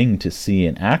thing to see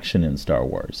in action in Star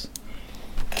Wars.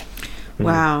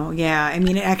 Wow, yeah. I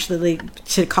mean, it actually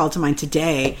to call to mind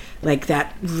today, like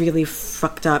that really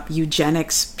fucked up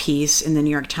eugenics piece in the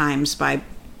New York Times by,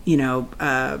 you know,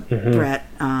 Brett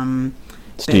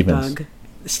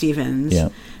Stevens. Yeah.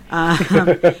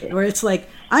 Where it's like,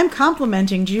 I'm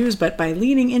complimenting Jews, but by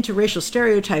leaning into racial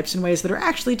stereotypes in ways that are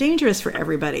actually dangerous for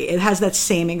everybody. It has that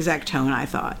same exact tone, I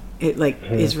thought. It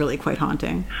is really quite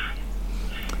haunting.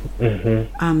 Do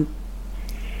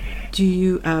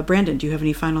you, Brandon, do you have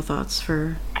any final thoughts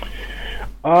for...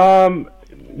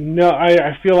 No,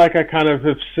 I feel like I kind of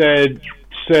have said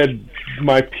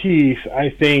my piece. I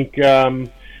think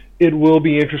it will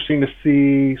be interesting to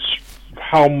see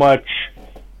how much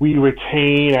we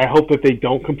retain. I hope that they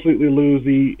don't completely lose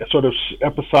the sort of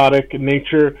episodic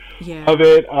nature of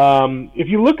it. If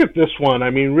you look at this one, I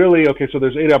mean, really, okay, so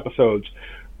there's 8 episodes.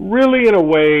 Really, in a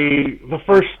way, the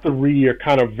first 3 are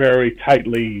kind of very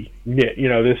tightly knit. You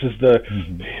know, this is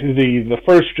the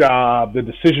first job, the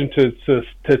decision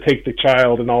to take the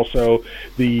child, and also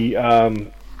the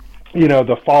you know,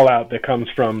 the fallout that comes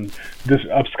from this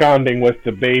absconding with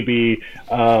the baby,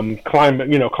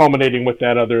 culminating with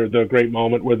the great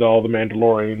moment where all the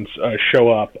Mandalorians show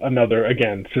up.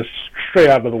 Again, just straight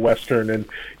out of the Western. And,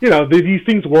 you know, these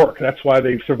things work. That's why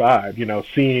they've survived. You know,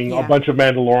 seeing a bunch of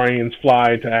Mandalorians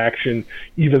fly into action,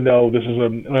 even though this is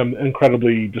an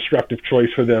incredibly destructive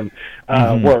choice for them,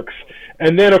 works.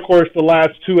 And then, of course, the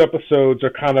last 2 episodes are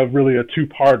kind of really a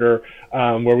two-parter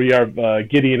where we have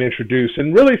Gideon introduced.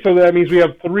 And really, so that means we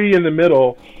have 3 in the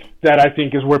middle that I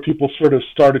think is where people sort of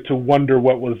started to wonder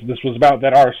what this was about,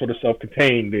 that are sort of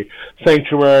self-contained. The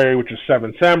Sanctuary, which is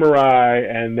 7 Samurai,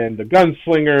 and then the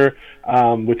Gunslinger,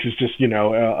 which is just, you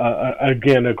know,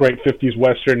 again, a great 50s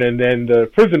Western, and then the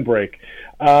Prison Break.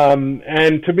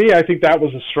 And to me, I think that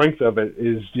was the strength of it,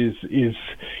 is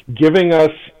giving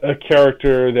us a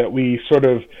character that we sort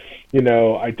of, you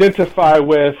know, identify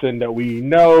with, and that we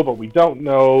know but we don't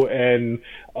know, and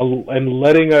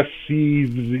letting us see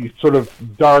the sort of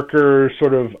darker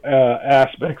sort of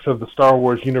aspects of the Star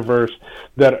Wars universe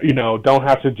that, you know, don't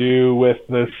have to do with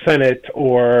the Senate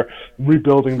or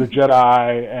rebuilding the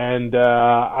Jedi. And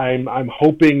I'm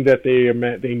hoping that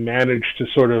they manage to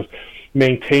sort of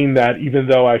maintain that, even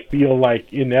though I feel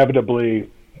like inevitably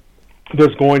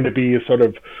there's going to be a sort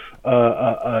of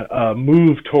a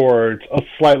move towards a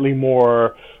slightly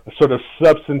more sort of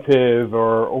substantive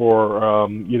or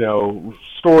you know,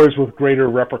 stories with greater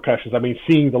repercussions. I mean,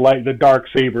 seeing the dark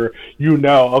saber, you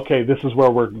know, okay, this is where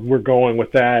we're going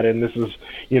with that, and this is,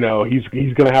 you know, he's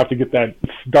going to have to get that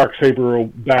dark saber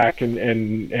back, and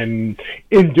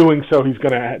in doing so, he's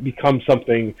going to become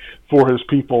something for his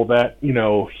people that, you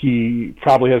know, he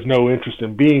probably has no interest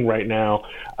in being right now.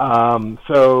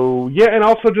 So yeah, and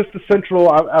also just the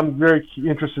central. I'm very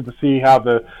interested to see how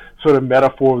the sort of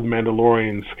metaphor of the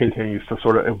Mandalorians continues to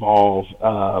sort of evolve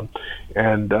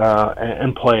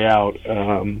and play out.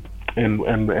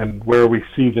 and where we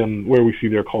see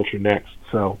their culture next.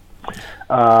 So,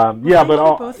 Well, yeah, thank but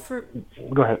you both for.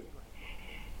 go ahead.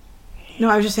 No,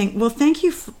 I was just saying. Well, thank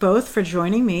you both for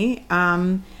joining me.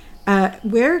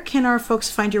 Where can our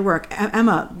folks find your work?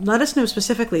 Emma, let us know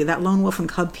specifically that Lone Wolf and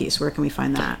Cub piece. Where can we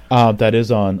find that? That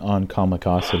is on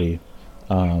Comicosity,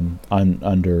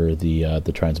 under the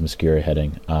Transmuscura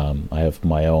heading. I have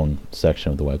my own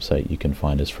section of the website. You can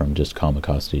find us from just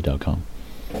comicosity.com.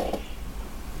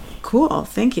 Cool,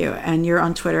 thank you. And you're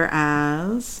on Twitter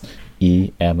as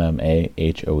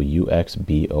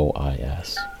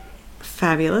EMMAHOUXBOIS.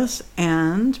 Fabulous.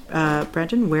 And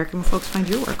Brendan, where can folks find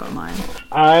your work online?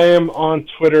 I am on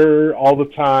Twitter all the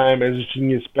time as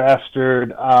Genius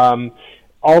Bastard.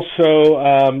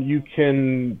 Also, you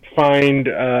can find,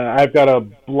 I've got a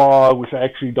blog, which I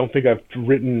actually don't think I've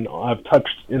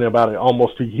touched in about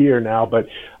almost a year now, but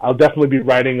I'll definitely be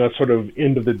writing a sort of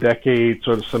end of the decade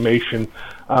sort of summation.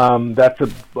 That's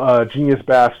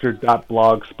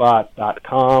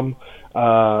geniusbastard.blogspot.com.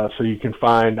 So you can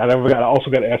find, and I've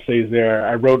also got essays there.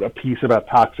 I wrote a piece about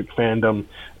toxic fandom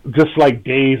just like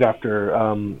days after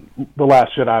The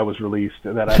Last Jedi was released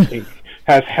that I think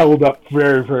has held up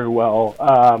very, very well.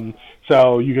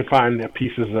 So you can find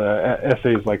pieces,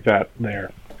 essays like that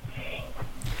there.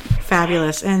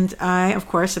 Fabulous. And I, of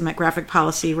course, am at Graphic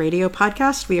Policy Radio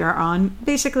Podcast. We are on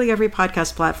basically every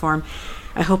podcast platform.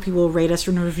 I hope you will rate us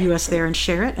and review us there and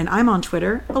share it. And I'm on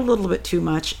Twitter a little bit too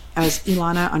much as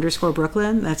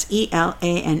Ilana_Brooklyn. That's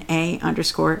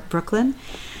ELANA_Brooklyn.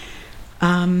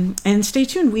 And stay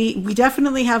tuned. We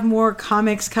definitely have more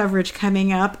comics coverage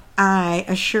coming up, I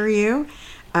assure you,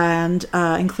 and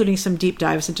including some deep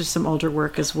dives into some older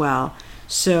work as well.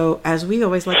 So, as we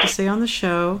always like to say on the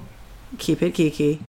show, keep it geeky.